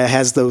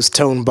 has those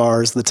tone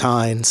bars, the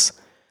Tynes.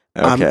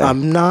 Okay.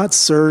 I'm not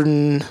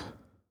certain.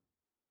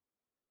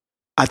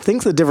 I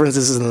think the difference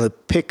is in the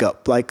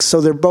pickup. So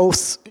they're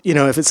both,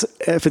 if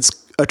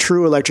it's a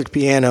true electric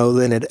piano,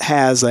 then it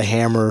has a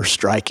hammer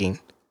striking.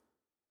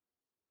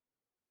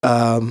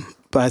 But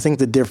I think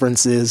the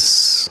difference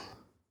is.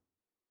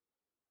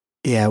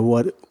 Yeah,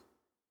 what?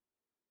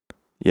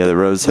 Yeah, the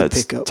Rhodes had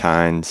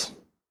Tynes.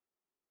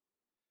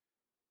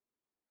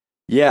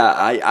 Yeah,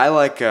 I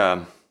like.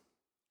 I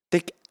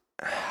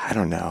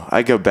don't know.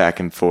 I go back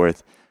and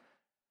forth.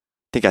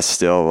 I think I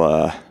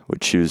still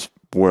would choose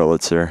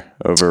Wurlitzer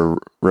over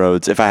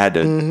Rhodes if I had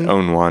to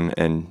own one.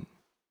 And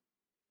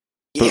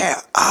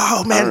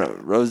oh man, I don't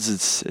know.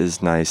 Rhodes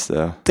is nice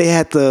though. They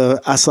had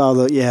the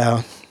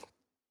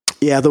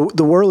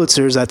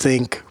Wurlitzers, I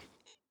think.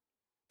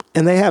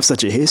 And they have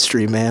such a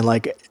history, man,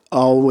 like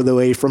all the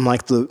way from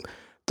like the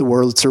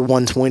Wurlitzer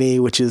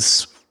 120, which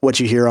is what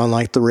you hear on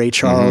like the Ray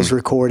Charles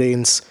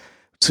recordings,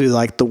 to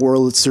like the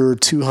Wurlitzer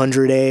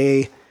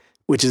 200A,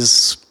 which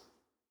is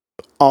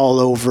all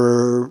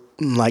over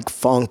like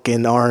funk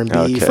and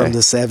R&B from the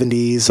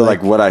 70s. So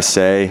like What I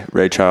Say,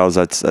 Ray Charles,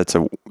 that's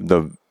the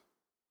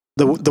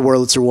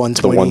Wurlitzer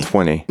 120. The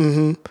 120.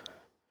 Mm-hmm.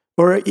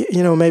 Or,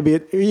 maybe,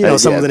 Yeah.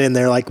 something in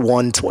there like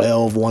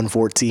 112,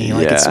 114.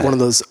 Like it's Yeah. one of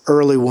those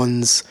early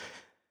ones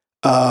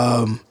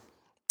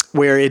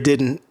where it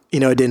didn't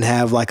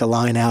have like a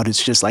line out.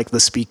 It's just like the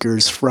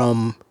speakers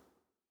from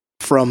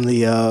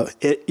the,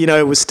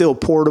 it was still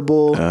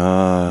portable,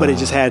 but it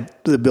just had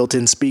the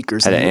built-in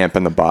speakers. Had an amp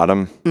in the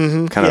bottom,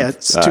 kind of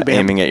it's tube amp.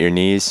 aiming at your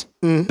knees.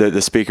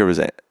 The speaker was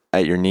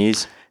at your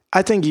knees.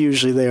 I think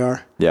usually they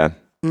are. Yeah.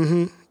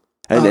 Mm-hmm.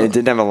 And it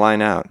didn't have a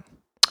line out.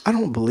 I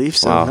don't believe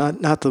so. Wow.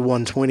 Not the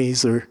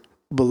 120s or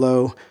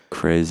below.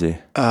 Crazy.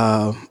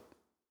 But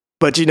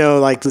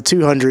like the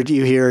 200,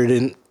 you hear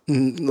it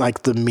in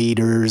like the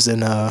meters.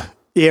 And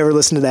you ever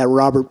listen to that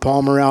Robert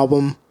Palmer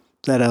album?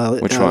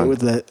 That Which one?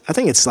 I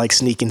think it's like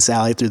Sneaking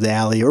Sally Through the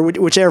Alley, or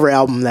whichever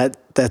album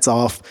that's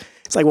off.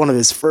 It's like one of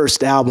his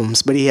first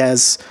albums, but he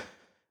has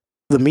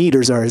the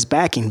meters are his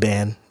backing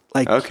band.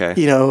 Like, Okay.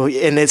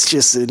 And it's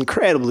just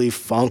incredibly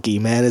funky,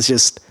 man.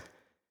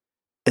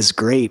 It's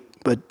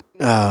great, but.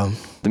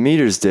 The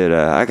Meters did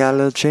I Got a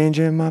Little Change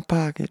in My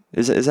Pocket.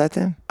 Is that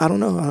them? I don't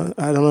know.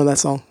 I don't know that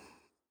song.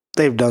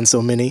 They've done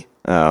so many.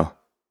 Oh.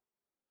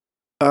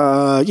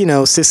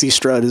 Sissy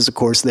Strut is of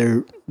course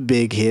their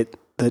big hit.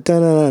 The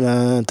dun dun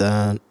dun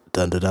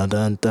dun dun dun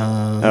dun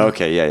dun. Oh,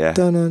 okay, yeah.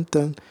 Dun dun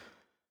dun.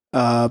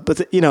 But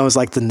it's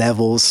like the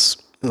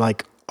Nevilles.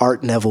 Like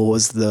Art Neville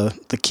was the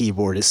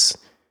keyboardist,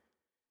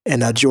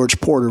 and George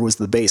Porter was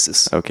the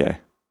bassist. Okay.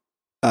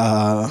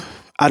 I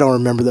don't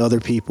remember the other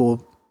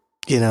people.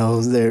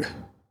 They're.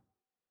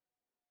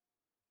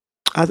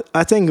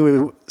 I think it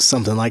was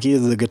something like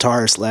either the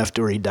guitarist left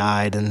or he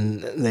died,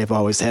 and they've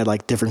always had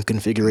like different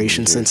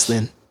configurations since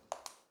then.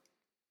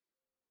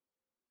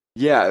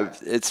 Yeah,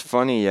 it's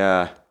funny.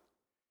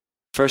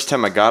 First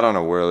time I got on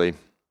a Whirly,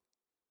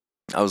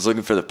 I was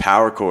looking for the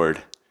power cord.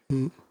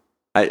 Mm-hmm.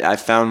 I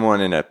found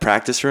one in a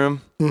practice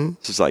room. Mm-hmm.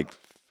 This was like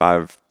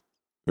 5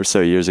 or so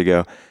years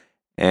ago,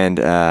 and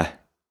I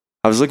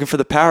was looking for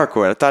the power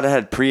cord. I thought it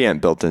had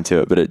preamp built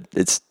into it, but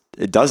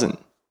it doesn't.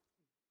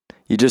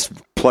 You just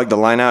plug the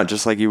line out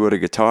just like you would a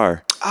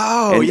guitar.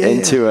 Oh,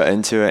 into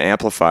an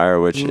amplifier,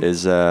 which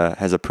is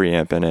has a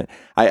preamp in it.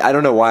 I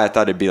don't know why I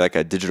thought it'd be like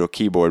a digital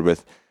keyboard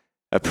with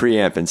a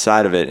preamp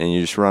inside of it, and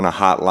you just run a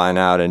hot line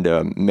out into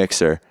a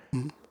mixer.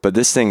 But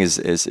this thing is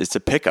it's a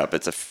pickup.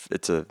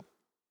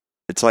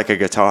 It's like a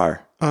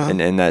guitar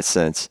in that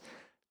sense.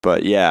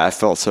 But yeah, I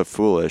felt so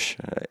foolish.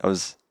 I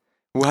was.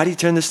 Well, how do you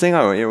turn this thing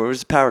on? Where's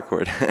the power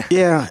cord?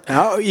 Yeah.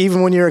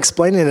 Even when you're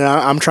explaining it,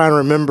 I'm trying to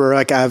remember.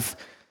 Like I've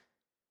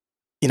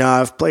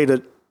played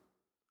a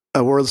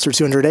Wurlitzer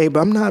 200A,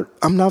 but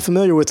I'm not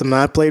familiar with them.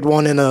 I played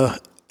one in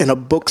a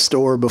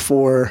bookstore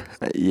before.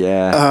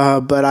 Yeah.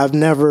 But I've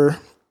never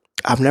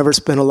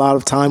spent a lot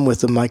of time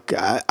with them. Like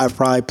I've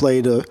probably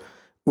played a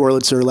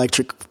Wurlitzer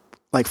Electric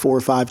like 4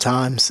 or 5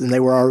 times, and they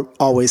were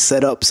always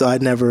set up. So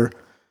I've never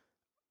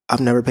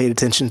paid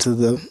attention to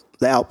the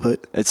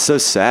output. It's so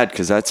sad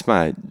because that's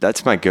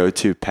my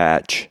go-to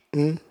patch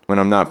when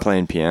I'm not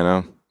playing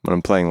piano, when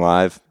I'm playing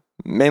live,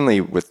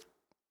 mainly with,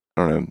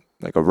 I don't know,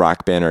 like a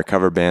rock band or a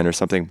cover band or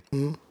something.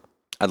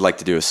 I'd like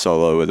to do a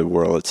solo with a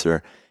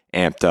Wurlitzer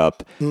amped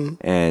up,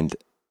 and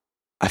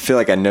I feel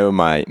like I know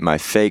my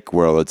fake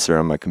Wurlitzer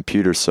on my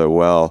computer so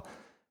well,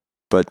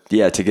 but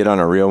yeah, to get on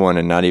a real one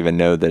and not even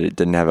know that it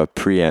didn't have a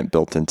preamp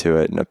built into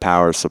it and a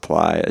power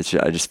supply,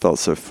 I just felt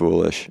so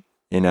foolish.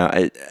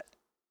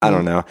 I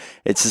don't know.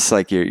 It's just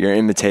like you're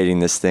imitating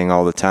this thing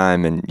all the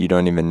time, and you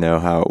don't even know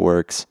how it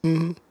works.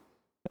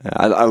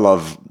 I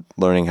love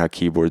learning how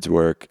keyboards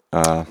work.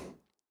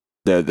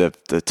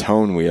 The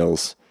tone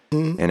wheels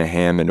in a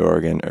Hammond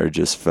organ are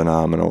just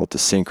phenomenal. The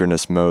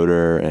synchronous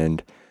motor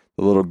and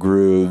the little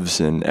grooves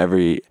and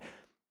every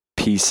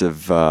piece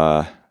of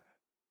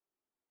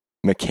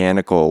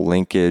mechanical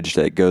linkage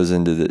that goes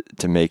into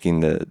to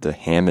making the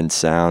Hammond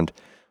sound.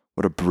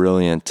 What a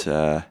brilliant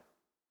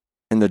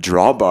and the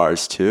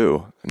drawbars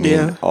too. I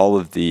mean, all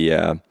of the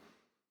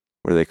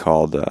what are they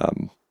called?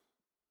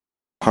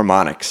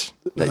 Harmonics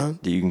that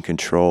you can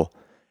control.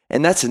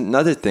 And that's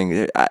another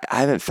thing. I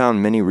haven't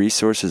found many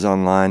resources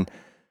online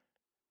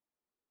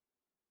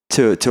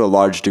to a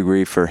large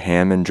degree for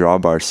Hammond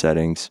drawbar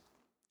settings.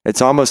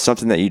 It's almost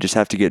something that you just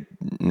have to get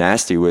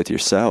nasty with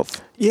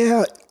yourself.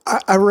 Yeah,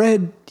 I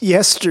read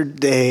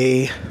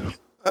yesterday.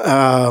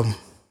 I'm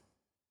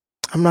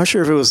not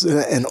sure if it was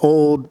an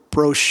old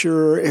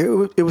brochure.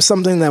 It was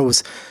something that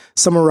was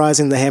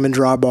summarizing the Hammond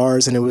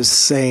drawbars, and it was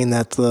saying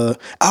that so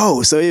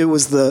it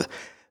was the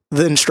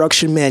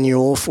instruction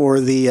manual for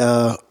the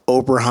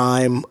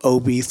Oberheim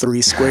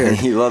OB3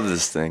 squared. You love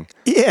this thing.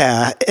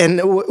 Yeah,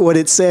 and what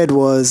it said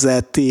was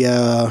that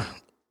the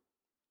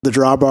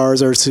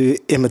drawbars are to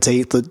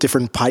imitate the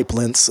different pipe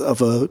lengths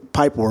of a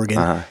pipe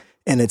organ,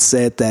 and it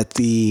said that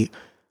the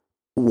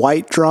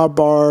white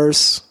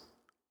drawbars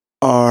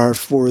are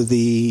for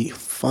the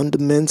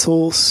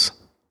fundamentals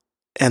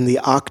and the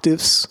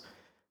octaves.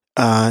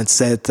 It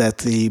said that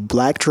the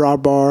black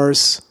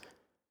drawbars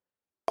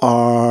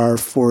are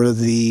for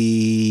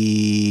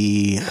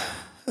the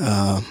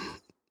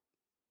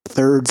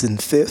thirds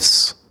and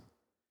fifths.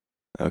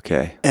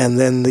 Okay. And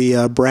then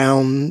the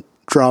brown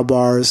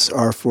drawbars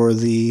are for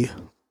the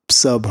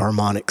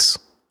subharmonics.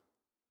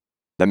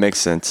 That makes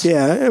sense.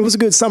 Yeah, it was a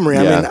good summary.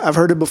 Yeah. I mean, I've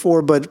heard it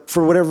before, but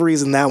for whatever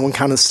reason, that one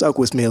kind of stuck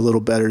with me a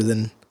little better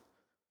than.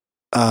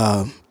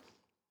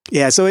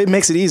 Yeah, so it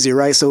makes it easier,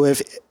 right? So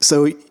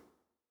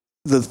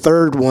the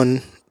third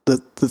one, the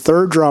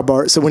third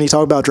drawbar. So when you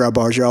talk about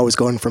drawbars, you're always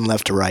going from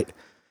left to right.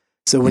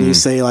 So when you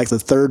say like the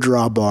third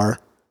drawbar,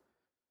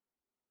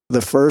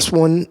 the first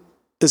one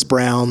is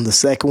brown, the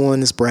second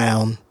one is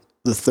brown,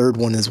 the third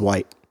one is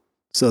white.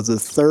 So the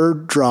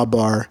third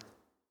drawbar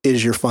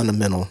is your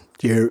fundamental.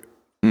 Your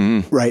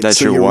right. That's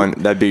so your one.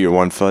 That'd be your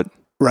 1 foot.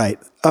 Right.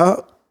 I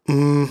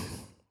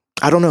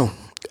don't know.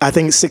 I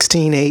think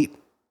 16/8.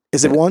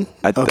 Is it 1?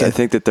 Okay. I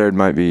think the third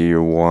might be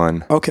your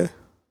 1. Okay.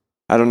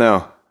 I don't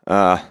know.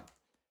 But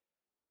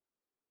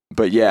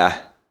yeah,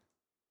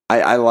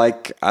 I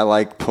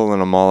like pulling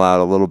them all out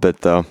a little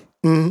bit though.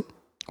 Mm.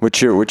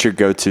 What's your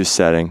go-to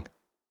setting?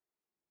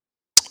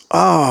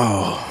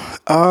 Oh,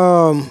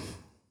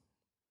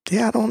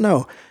 yeah, I don't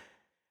know.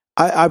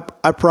 I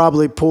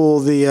probably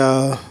pull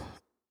the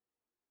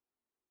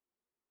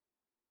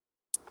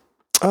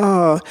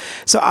so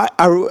I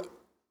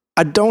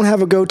don't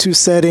have a go-to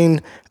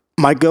setting.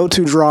 My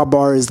go-to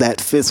drawbar is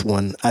that fifth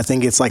one. I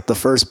think it's like the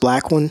first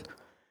black one.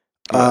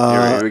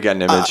 Here we got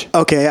an image.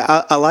 Okay,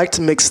 I like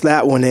to mix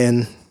that one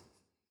in.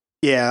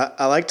 Yeah,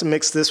 I like to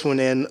mix this one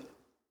in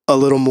a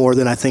little more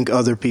than I think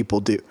other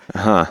people do.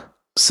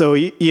 So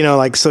you know,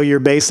 like, so your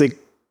basic.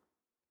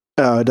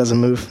 It doesn't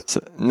move.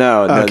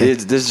 No, okay.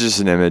 This is just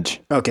an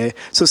image. Okay,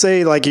 so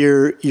say like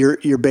your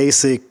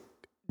basic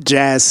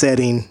jazz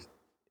setting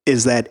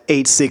is that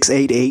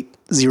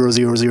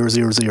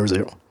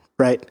 8688000000,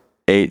 right?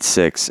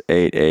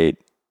 8688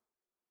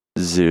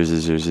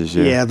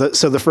 000. Yeah.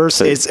 So the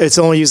first, it's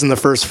only using the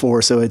first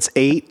 4, so it's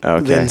 8,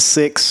 then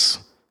 6,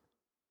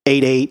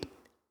 88,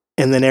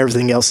 and then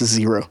everything else is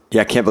 0.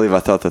 Yeah, I can't believe I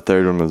thought the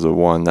third one was a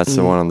 1. That's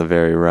the one on the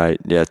very right.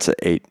 Yeah, it's an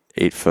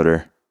 8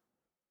 footer.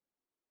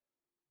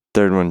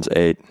 Third one's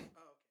 8.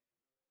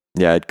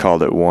 Yeah, I'd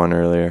called it 1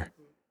 earlier.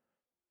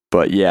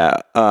 But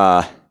yeah,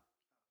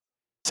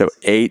 so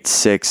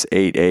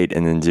 8688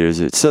 and then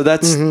 00. So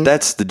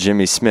that's the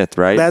Jimmy Smith,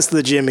 right? That's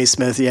the Jimmy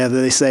Smith. Yeah,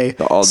 they say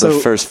the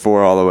first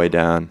 4 all the way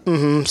down.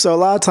 Mm-hmm. So a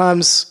lot of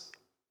times,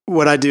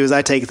 what I do is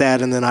I take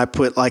that and then I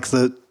put like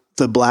the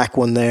black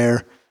one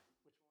there.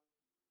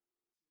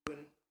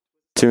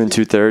 2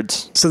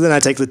 2/3. So then I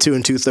take the 2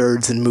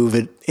 2/3 and move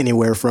it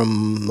anywhere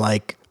from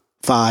like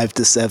 5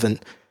 to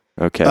 7.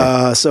 Okay.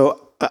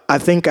 So I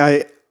think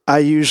I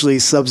usually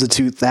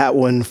substitute that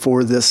one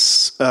for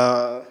this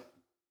 5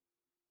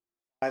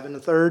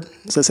 1/3.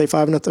 Does that say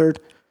 5 1/3?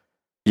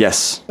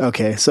 Yes.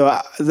 Okay, so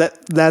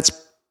that's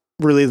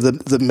really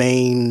the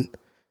main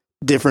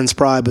difference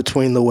probably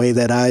between the way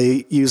that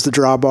I use the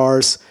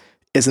drawbars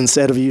is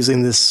instead of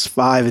using this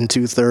 5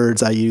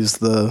 2/3, I use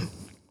the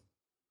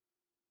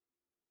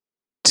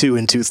 2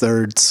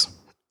 2/3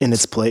 in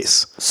its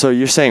place. So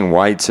you're saying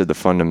whites are the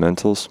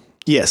fundamentals?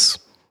 Yes.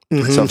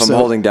 Mm-hmm. So if I'm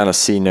holding down a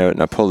C note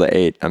and I pull the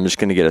 8, I'm just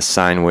going to get a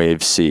sine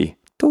wave C.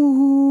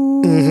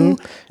 Mm-hmm.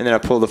 And then I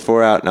pull the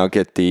 4 out and I'll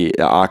get the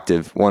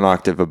octave, 1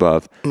 octave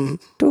above.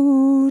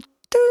 Mm-hmm.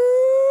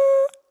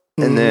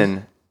 And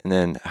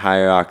then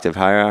higher octave.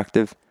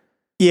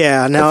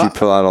 Yeah. Now if you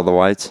pull out all the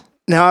whites.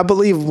 Now I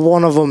believe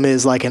one of them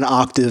is like an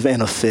octave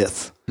and a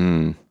fifth.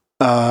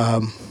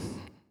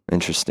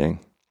 Interesting.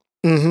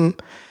 Mm-hmm.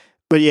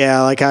 But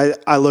yeah, like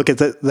I look at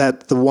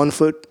that the 1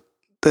 foot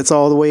that's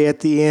all the way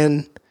at the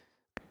end.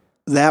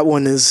 That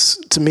one is,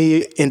 to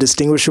me,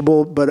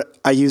 indistinguishable, but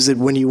I use it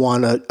when you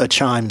want a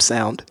chime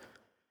sound.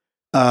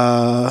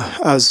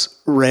 I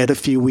read a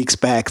few weeks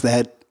back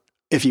that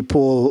if you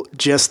pull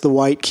just the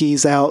white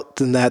keys out,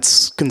 then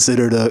that's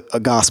considered a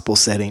gospel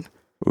setting.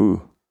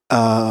 Ooh.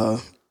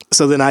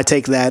 So then I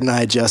take that and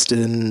I adjust it,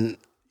 and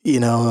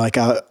like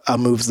I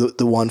move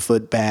the 1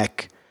 foot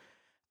back.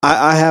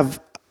 I've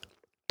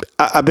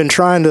been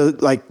trying to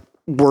like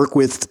work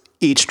with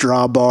each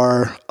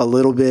drawbar a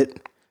little bit.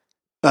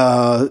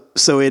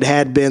 So it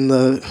had been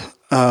the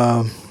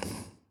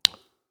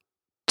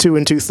 2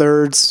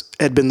 2/3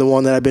 had been the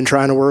one that I've been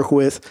trying to work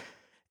with,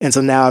 and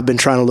so now I've been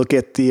trying to look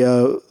at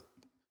the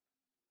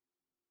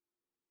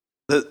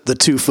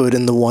 2 foot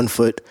and the 1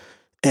 foot,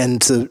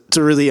 and to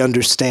really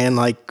understand,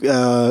 like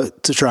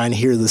to try and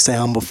hear the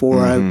sound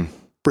before I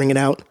bring it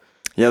out.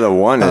 Yeah, the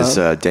 1 is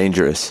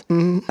dangerous.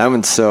 Mm-hmm. That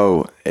one's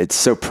it's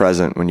so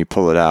present when you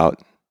pull it out.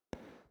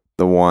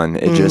 The 1,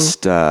 it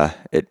just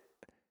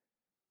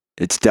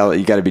it's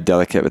you got to be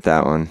delicate with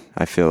that one.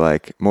 I feel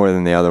like more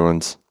than the other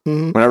ones.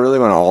 Mm-hmm. When I really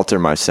want to alter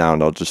my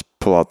sound, I'll just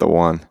pull out the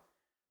 1.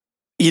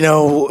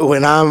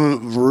 When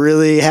I'm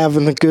really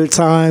having a good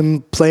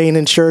time playing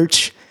in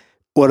church,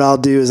 what I'll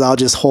do is I'll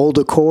just hold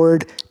a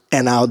chord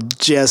and I'll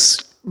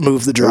just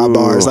move the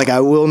drawbars. Like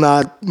I will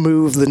not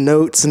move the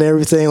notes and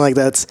everything. Like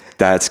that's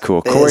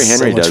cool. Corey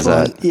Henry does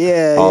that.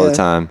 Yeah, all the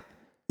time.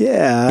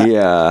 Yeah.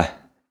 Yeah.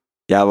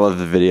 I love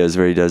the videos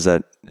where he does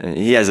that.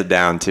 He has it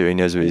down too. He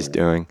knows what he's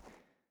doing.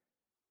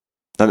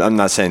 I'm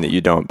not saying that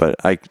you don't, but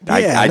I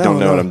No, don't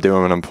know no. what I'm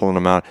doing when I'm pulling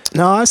them out.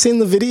 No, I seen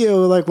the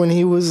video like when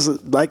he was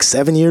like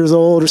 7 years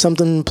old or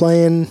something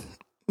playing.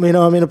 You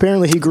know, I mean,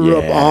 apparently he grew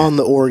up Yeah. on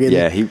the organ.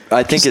 Yeah,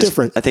 I think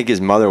different. I think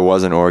his mother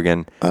was an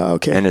organ,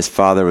 Okay. and his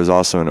father was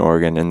also an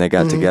organ, and they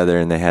got together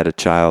and they had a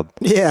child.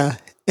 Yeah.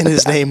 And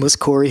his name was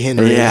Corey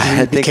Henry.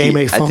 Yeah, He became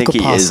a funk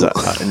apostle.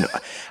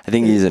 I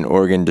think he's an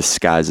organ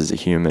disguised as a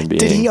human being.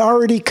 Did he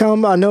already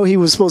come? I know he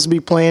was supposed to be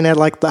playing at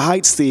like the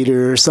Heights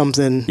Theater or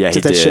something. Yeah,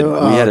 he that did. Show?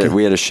 Okay.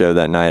 We had a show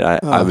that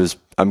night.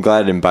 I'm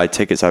glad I didn't buy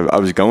tickets. I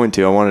was going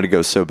to. I wanted to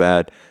go so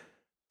bad,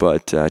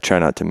 but I try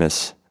not to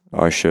miss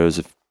our shows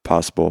if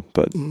possible.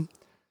 But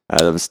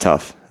that was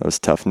tough. That was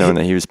tough knowing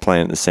that he was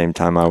playing at the same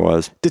time I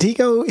was. Did he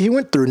go? He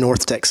went through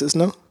North Texas,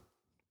 no?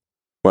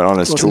 What, on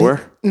his Wasn't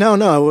tour? he?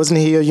 No. Wasn't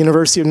he a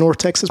University of North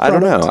Texas I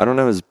product? don't know. I don't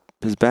know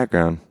his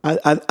background.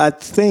 I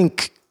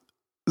think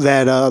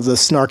that the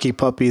Snarky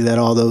Puppy, that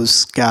all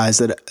those guys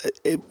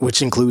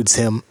which includes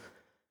him,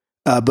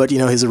 but you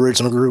know his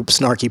original group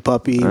Snarky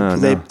Puppy,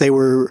 they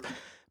were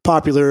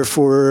popular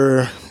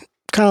for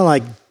kind of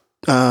like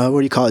what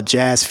do you call it,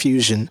 jazz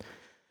fusion.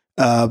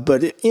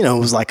 But it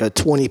was like a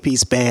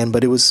 20-piece band,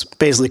 but it was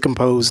basically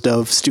composed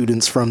of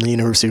students from the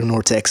University of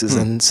North Texas,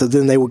 and so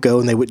then they would go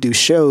and they would do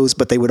shows,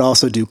 but they would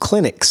also do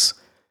clinics.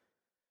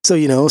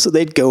 So, so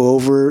they'd go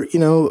over,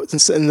 and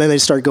then they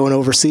start going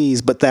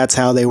overseas, but that's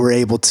how they were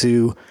able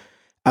to,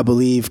 I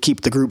believe,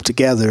 keep the group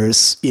together.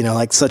 Is,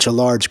 like such a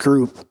large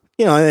group,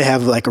 they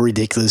have like a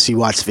ridiculous, you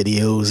watch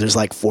videos, there's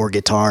like 4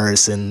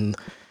 guitarists and,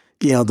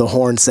 the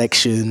horn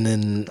section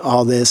and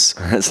all this.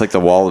 It's like the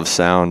wall of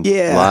sound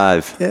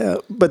live. Yeah.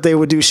 But they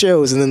would do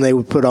shows and then they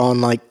would put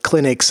on like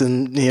clinics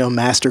and,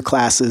 master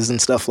classes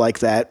and stuff like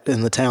that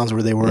in the towns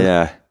where they were.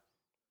 Yeah.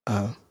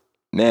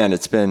 Man,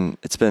 it's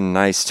been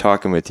nice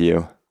talking with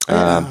you.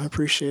 I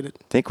appreciate it.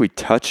 I think we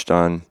touched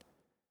on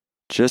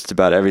just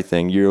about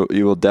everything. You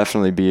will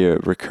definitely be a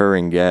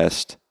recurring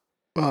guest.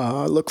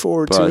 I look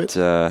forward to it.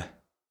 But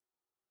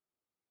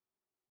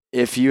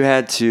if you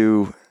had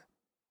to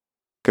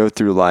go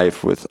through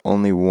life with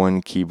only one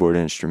keyboard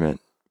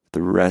instrument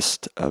the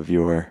rest of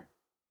your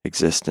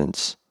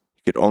existence,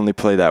 you could only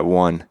play that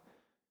one,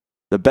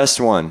 the best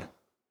one.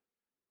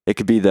 It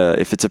could be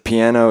if it's a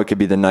piano, it could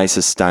be the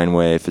nicest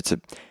Steinway. If it's a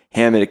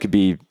Hammond, it could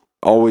be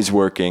always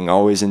working,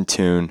 always in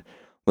tune.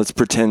 Let's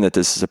pretend that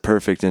this is a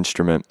perfect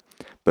instrument,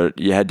 but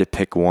you had to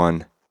pick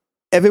one.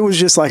 If it was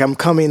just like I'm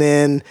coming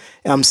in,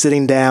 I'm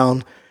sitting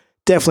down,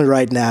 definitely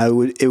right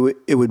now it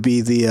would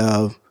be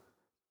the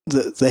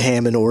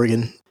Hammond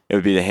organ. It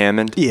would be the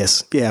Hammond?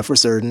 Yes, yeah, for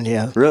certain,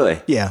 yeah. Really?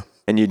 Yeah.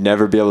 And you'd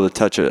never be able to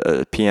touch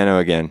a piano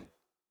again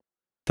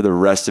for the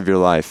rest of your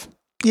life.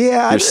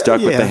 Yeah. You're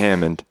stuck with the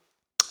Hammond.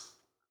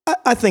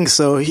 I think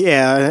so,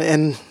 yeah.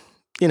 And,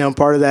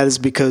 part of that is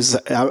because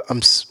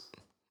I'm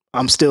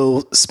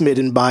still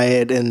smitten by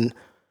it, and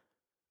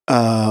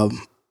I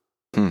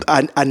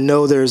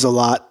know there's a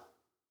lot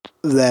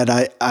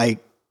that I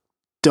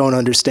don't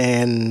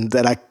understand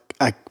that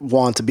I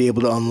want to be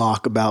able to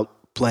unlock about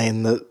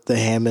playing the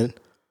Hammond.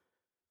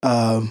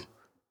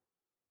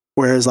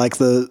 Whereas like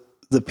the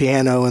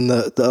piano and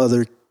the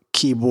other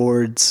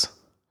keyboards,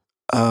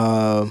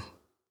 I'm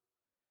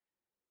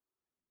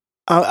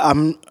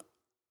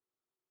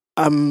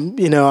I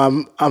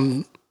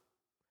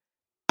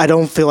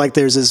don't feel like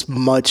there's as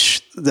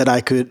much that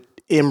I could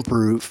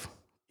improve.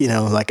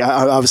 Like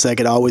obviously I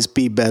could always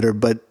be better,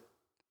 but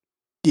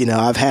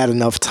I've had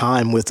enough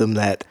time with them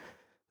that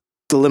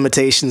the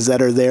limitations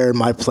that are there in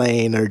my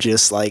playing are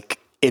just like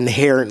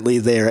inherently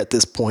there at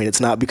this point.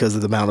 It's not because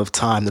of the amount of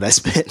time that I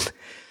spent,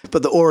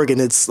 but the organ,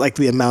 it's like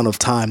the amount of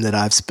time that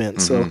I've spent.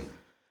 Mm-hmm.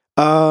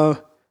 So,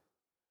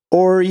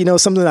 or,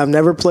 something I've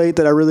never played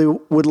that I really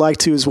would like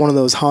to is one of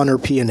those Honor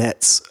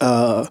pianettes.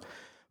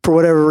 For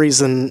whatever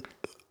reason,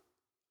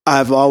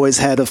 I've always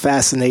had a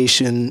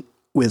fascination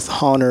with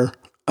Honor,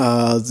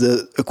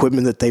 the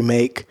equipment that they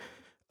make,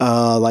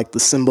 like the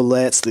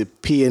cymbalettes, the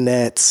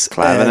pianettes,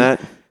 clavinet.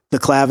 The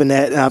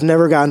clavinet. I've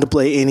never gotten to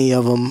play any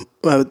of them.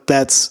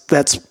 That's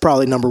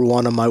probably number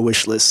one on my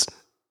wish list.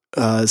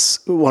 Because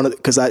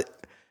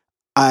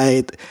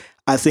I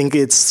think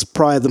it's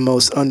probably the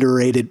most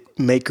underrated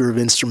maker of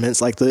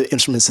instruments, like the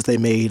instruments that they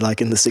made like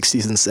in the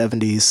 60s and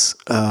 70s.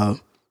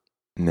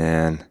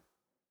 Man,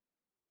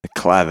 the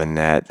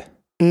clavinet.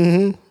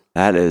 Mm-hmm.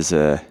 That is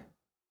a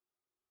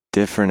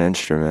different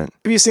instrument.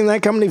 Have you seen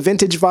that company,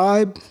 Vintage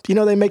Vibe?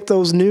 They make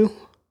those new?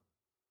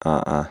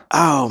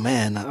 Oh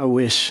man, I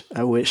wish.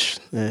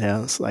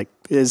 Yeah,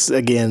 it's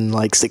again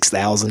like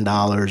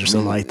 $6,000 or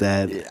something like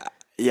that.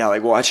 Yeah,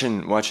 like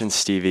watching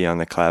Stevie on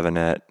the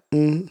clavinet,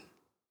 the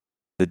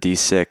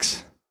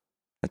D6.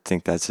 I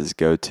think that's his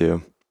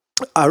go-to.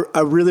 I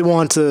really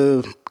want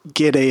to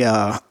get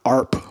a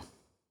ARP.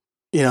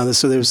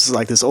 So there's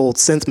like this old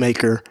synth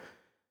maker,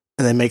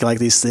 and they make like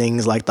these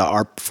things like the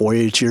ARP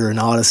Voyager and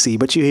Odyssey,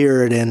 but you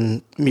hear it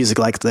in music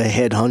like the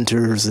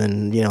Headhunters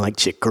and like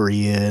Chick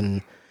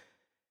Corea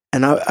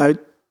and I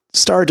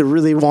started to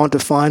really want to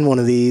find one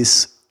of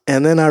these,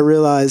 and then I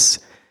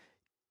realized,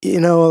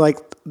 like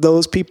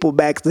those people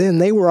back then,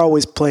 they were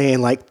always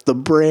playing like the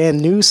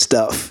brand new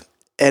stuff.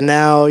 And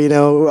now,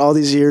 all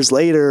these years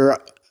later,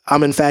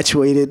 I'm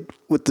infatuated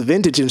with the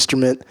vintage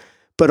instrument.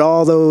 But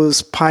all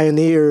those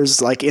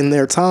pioneers, like in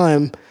their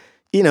time,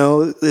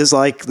 is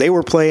like they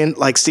were playing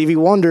like Stevie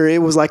Wonder.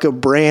 It was like a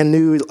brand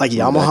new, like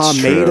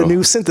Yamaha made a new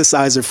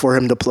synthesizer for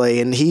him to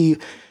play. And he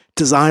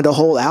designed a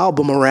whole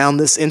album around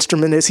this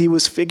instrument as he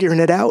was figuring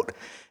it out.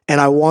 And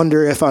I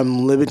wonder if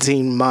I'm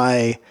limiting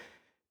my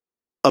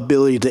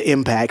ability to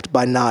impact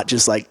by not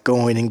just like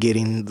going and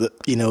getting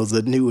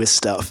the newest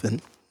stuff.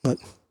 But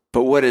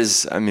what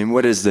is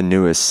the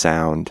newest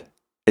sound?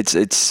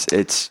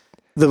 It's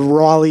the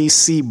Raleigh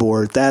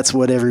Seaboard. That's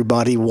what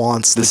everybody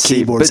wants. The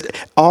keyboards.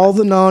 All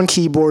the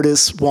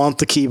non-keyboardists want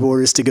the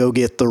keyboardists to go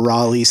get the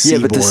Raleigh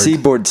Seaboard. Yeah, but the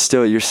Seaboard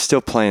you're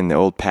still playing the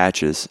old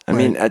patches. I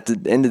mean, at the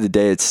end of the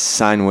day, it's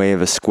sine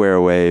wave, a square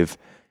wave,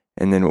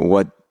 and then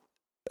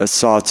a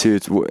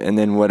sawtooth, and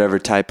then whatever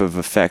type of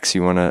effects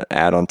you want to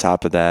add on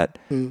top of that.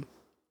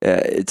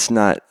 It's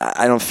not.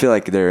 I don't feel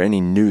like there are any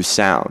new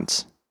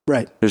sounds.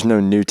 Right. There's no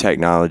new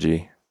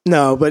technology.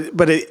 No, but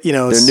it,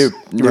 they're it's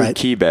new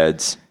key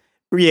beds.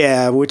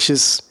 Yeah, which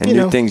is and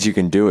new things you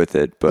can do with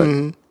it, but I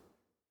don't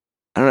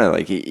know.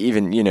 Like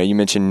even you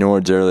mentioned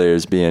Nords earlier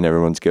as being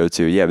everyone's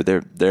go-to. Yeah, but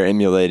they're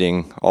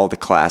emulating all the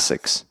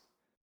classics.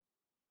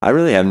 I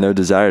really have no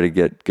desire to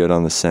get good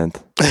on the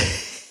synth,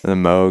 the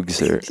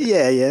Moogs or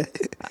yeah.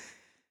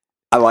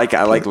 I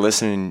like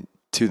listening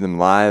to them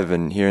live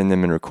and hearing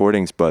them in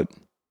recordings, but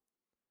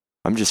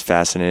I'm just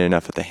fascinated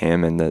enough with the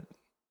Hammond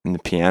and the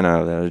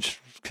piano that I just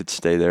could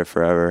stay there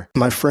forever.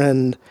 My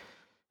friend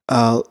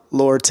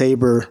Laura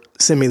Tabor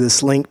sent me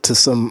this link to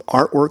some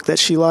artwork that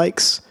she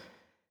likes,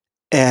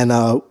 and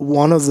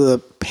one of the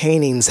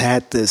paintings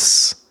had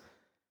this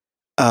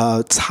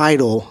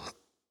title,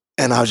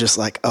 and I was just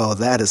like, "Oh,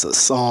 that is a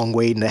song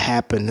waiting to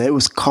happen." It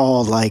was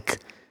called like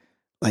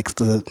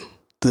the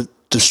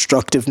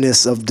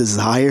destructiveness of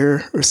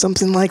desire or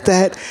something like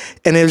that,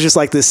 and it was just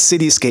like this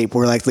cityscape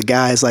where like the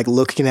guy's like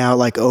looking out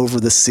like over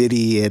the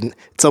city, and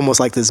it's almost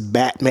like this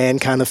Batman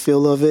kind of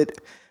feel of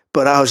it.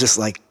 But I was just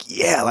like,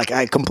 yeah, like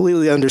I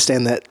completely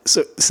understand that,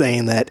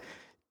 saying that,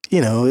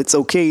 it's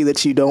okay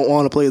that you don't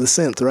want to play the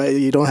synth, right?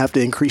 You don't have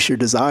to increase your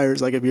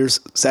desires. Like if you're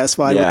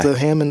satisfied with the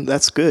Hammond,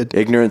 that's good.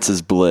 Ignorance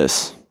is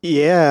bliss.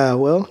 Yeah,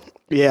 well,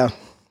 yeah.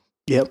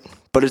 Yep.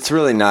 But it's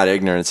really not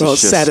ignorance. Well,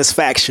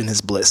 satisfaction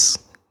is bliss.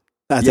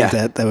 I think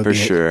that would be for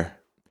sure.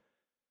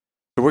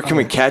 So where can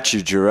we catch you,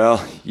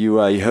 Jarrell?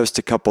 You host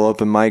a couple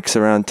open mics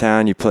around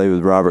town. You play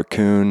with Robert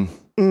Kuhn.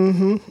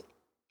 Mm-hmm.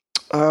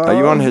 Are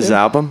you on his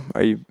album?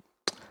 Are you?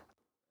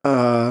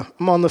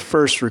 I'm on the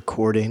first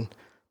recording.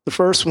 The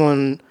first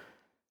one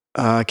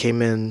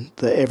came in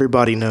that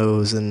everybody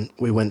knows, and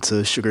we went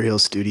to Sugar Hill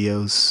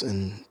Studios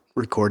and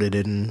recorded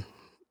it in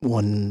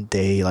one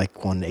day,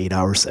 like 1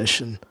 8-hour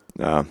session.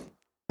 But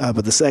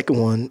the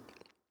second one,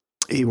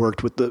 he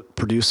worked with the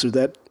producer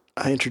that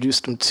I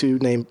introduced him to,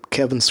 named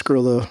Kevin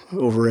Skrilla,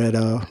 over at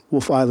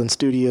Wolf Island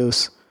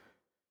Studios.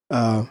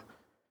 And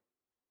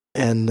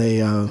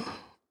they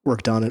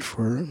worked on it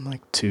for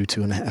like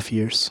 2.5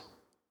 years.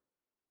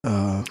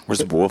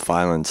 Where's Wolf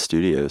Island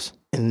Studios?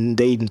 In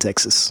Dayton,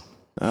 Texas.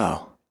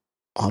 Oh.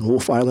 On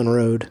Wolf Island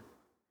Road.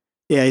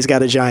 Yeah, he's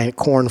got a giant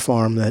corn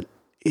farm that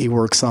he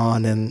works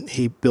on, and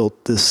he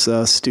built this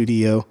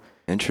studio.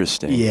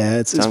 Interesting. Yeah,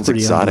 it's pretty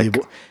exotic.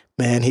 unbelievable.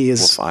 Man, he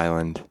is... Wolf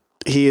Island.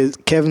 He is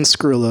Kevin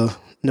Skrilla.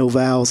 No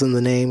vowels in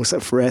the name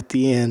except for at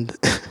the end.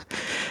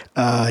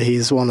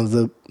 He's one of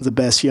the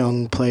best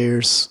young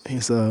players.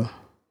 He's a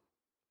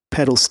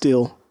pedal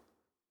steel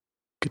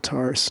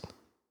guitarist.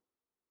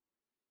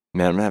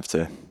 Man, I'm going to have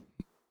to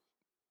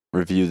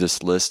review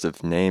this list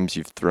of names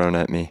you've thrown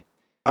at me.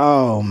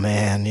 Oh,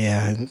 man,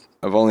 yeah.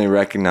 I've only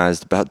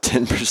recognized about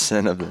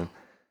 10% of them.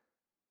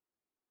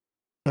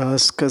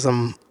 That's because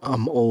I'm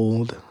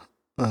old.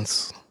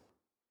 That's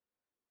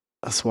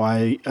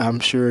why I'm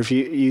sure if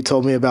you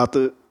told me about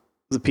the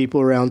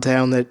people around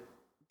town that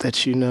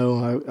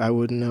I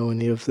wouldn't know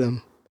any of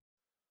them.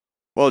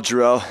 Well,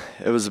 Jarrell,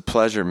 it was a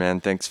pleasure,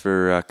 man. Thanks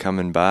for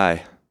coming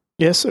by.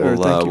 Yes, sir.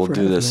 We'll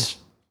do this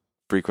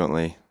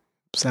frequently.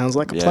 Sounds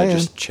like a plan. Yeah,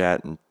 just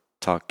chat and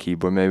talk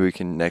keyboard. Maybe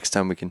next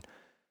time we can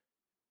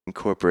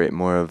incorporate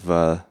more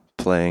of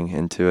playing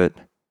into it.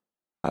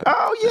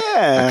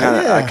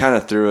 I kind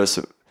of threw us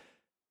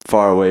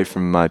far away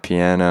from my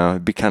piano.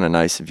 It'd be kind of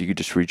nice if you could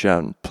just reach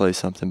out and play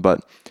something.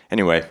 But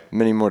anyway,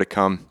 many more to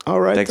come. All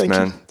right. Thanks,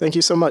 man. You. Thank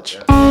you so much.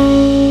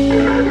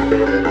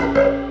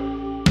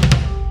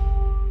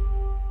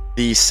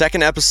 The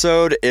second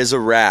episode is a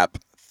wrap.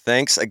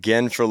 Thanks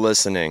again for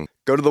listening.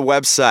 Go to the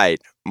website,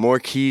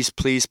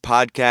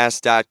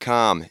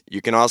 morekeys.pleasepodcast.com.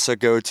 You can also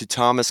go to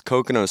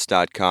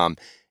thomaskokonos.com.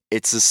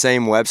 It's the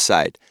same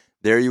website.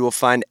 There you will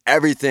find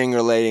everything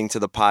relating to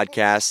the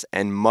podcast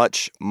and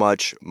much,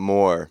 much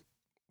more.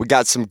 We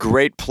got some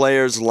great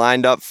players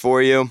lined up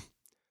for you,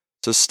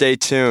 so stay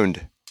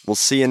tuned. We'll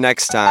see you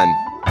next time.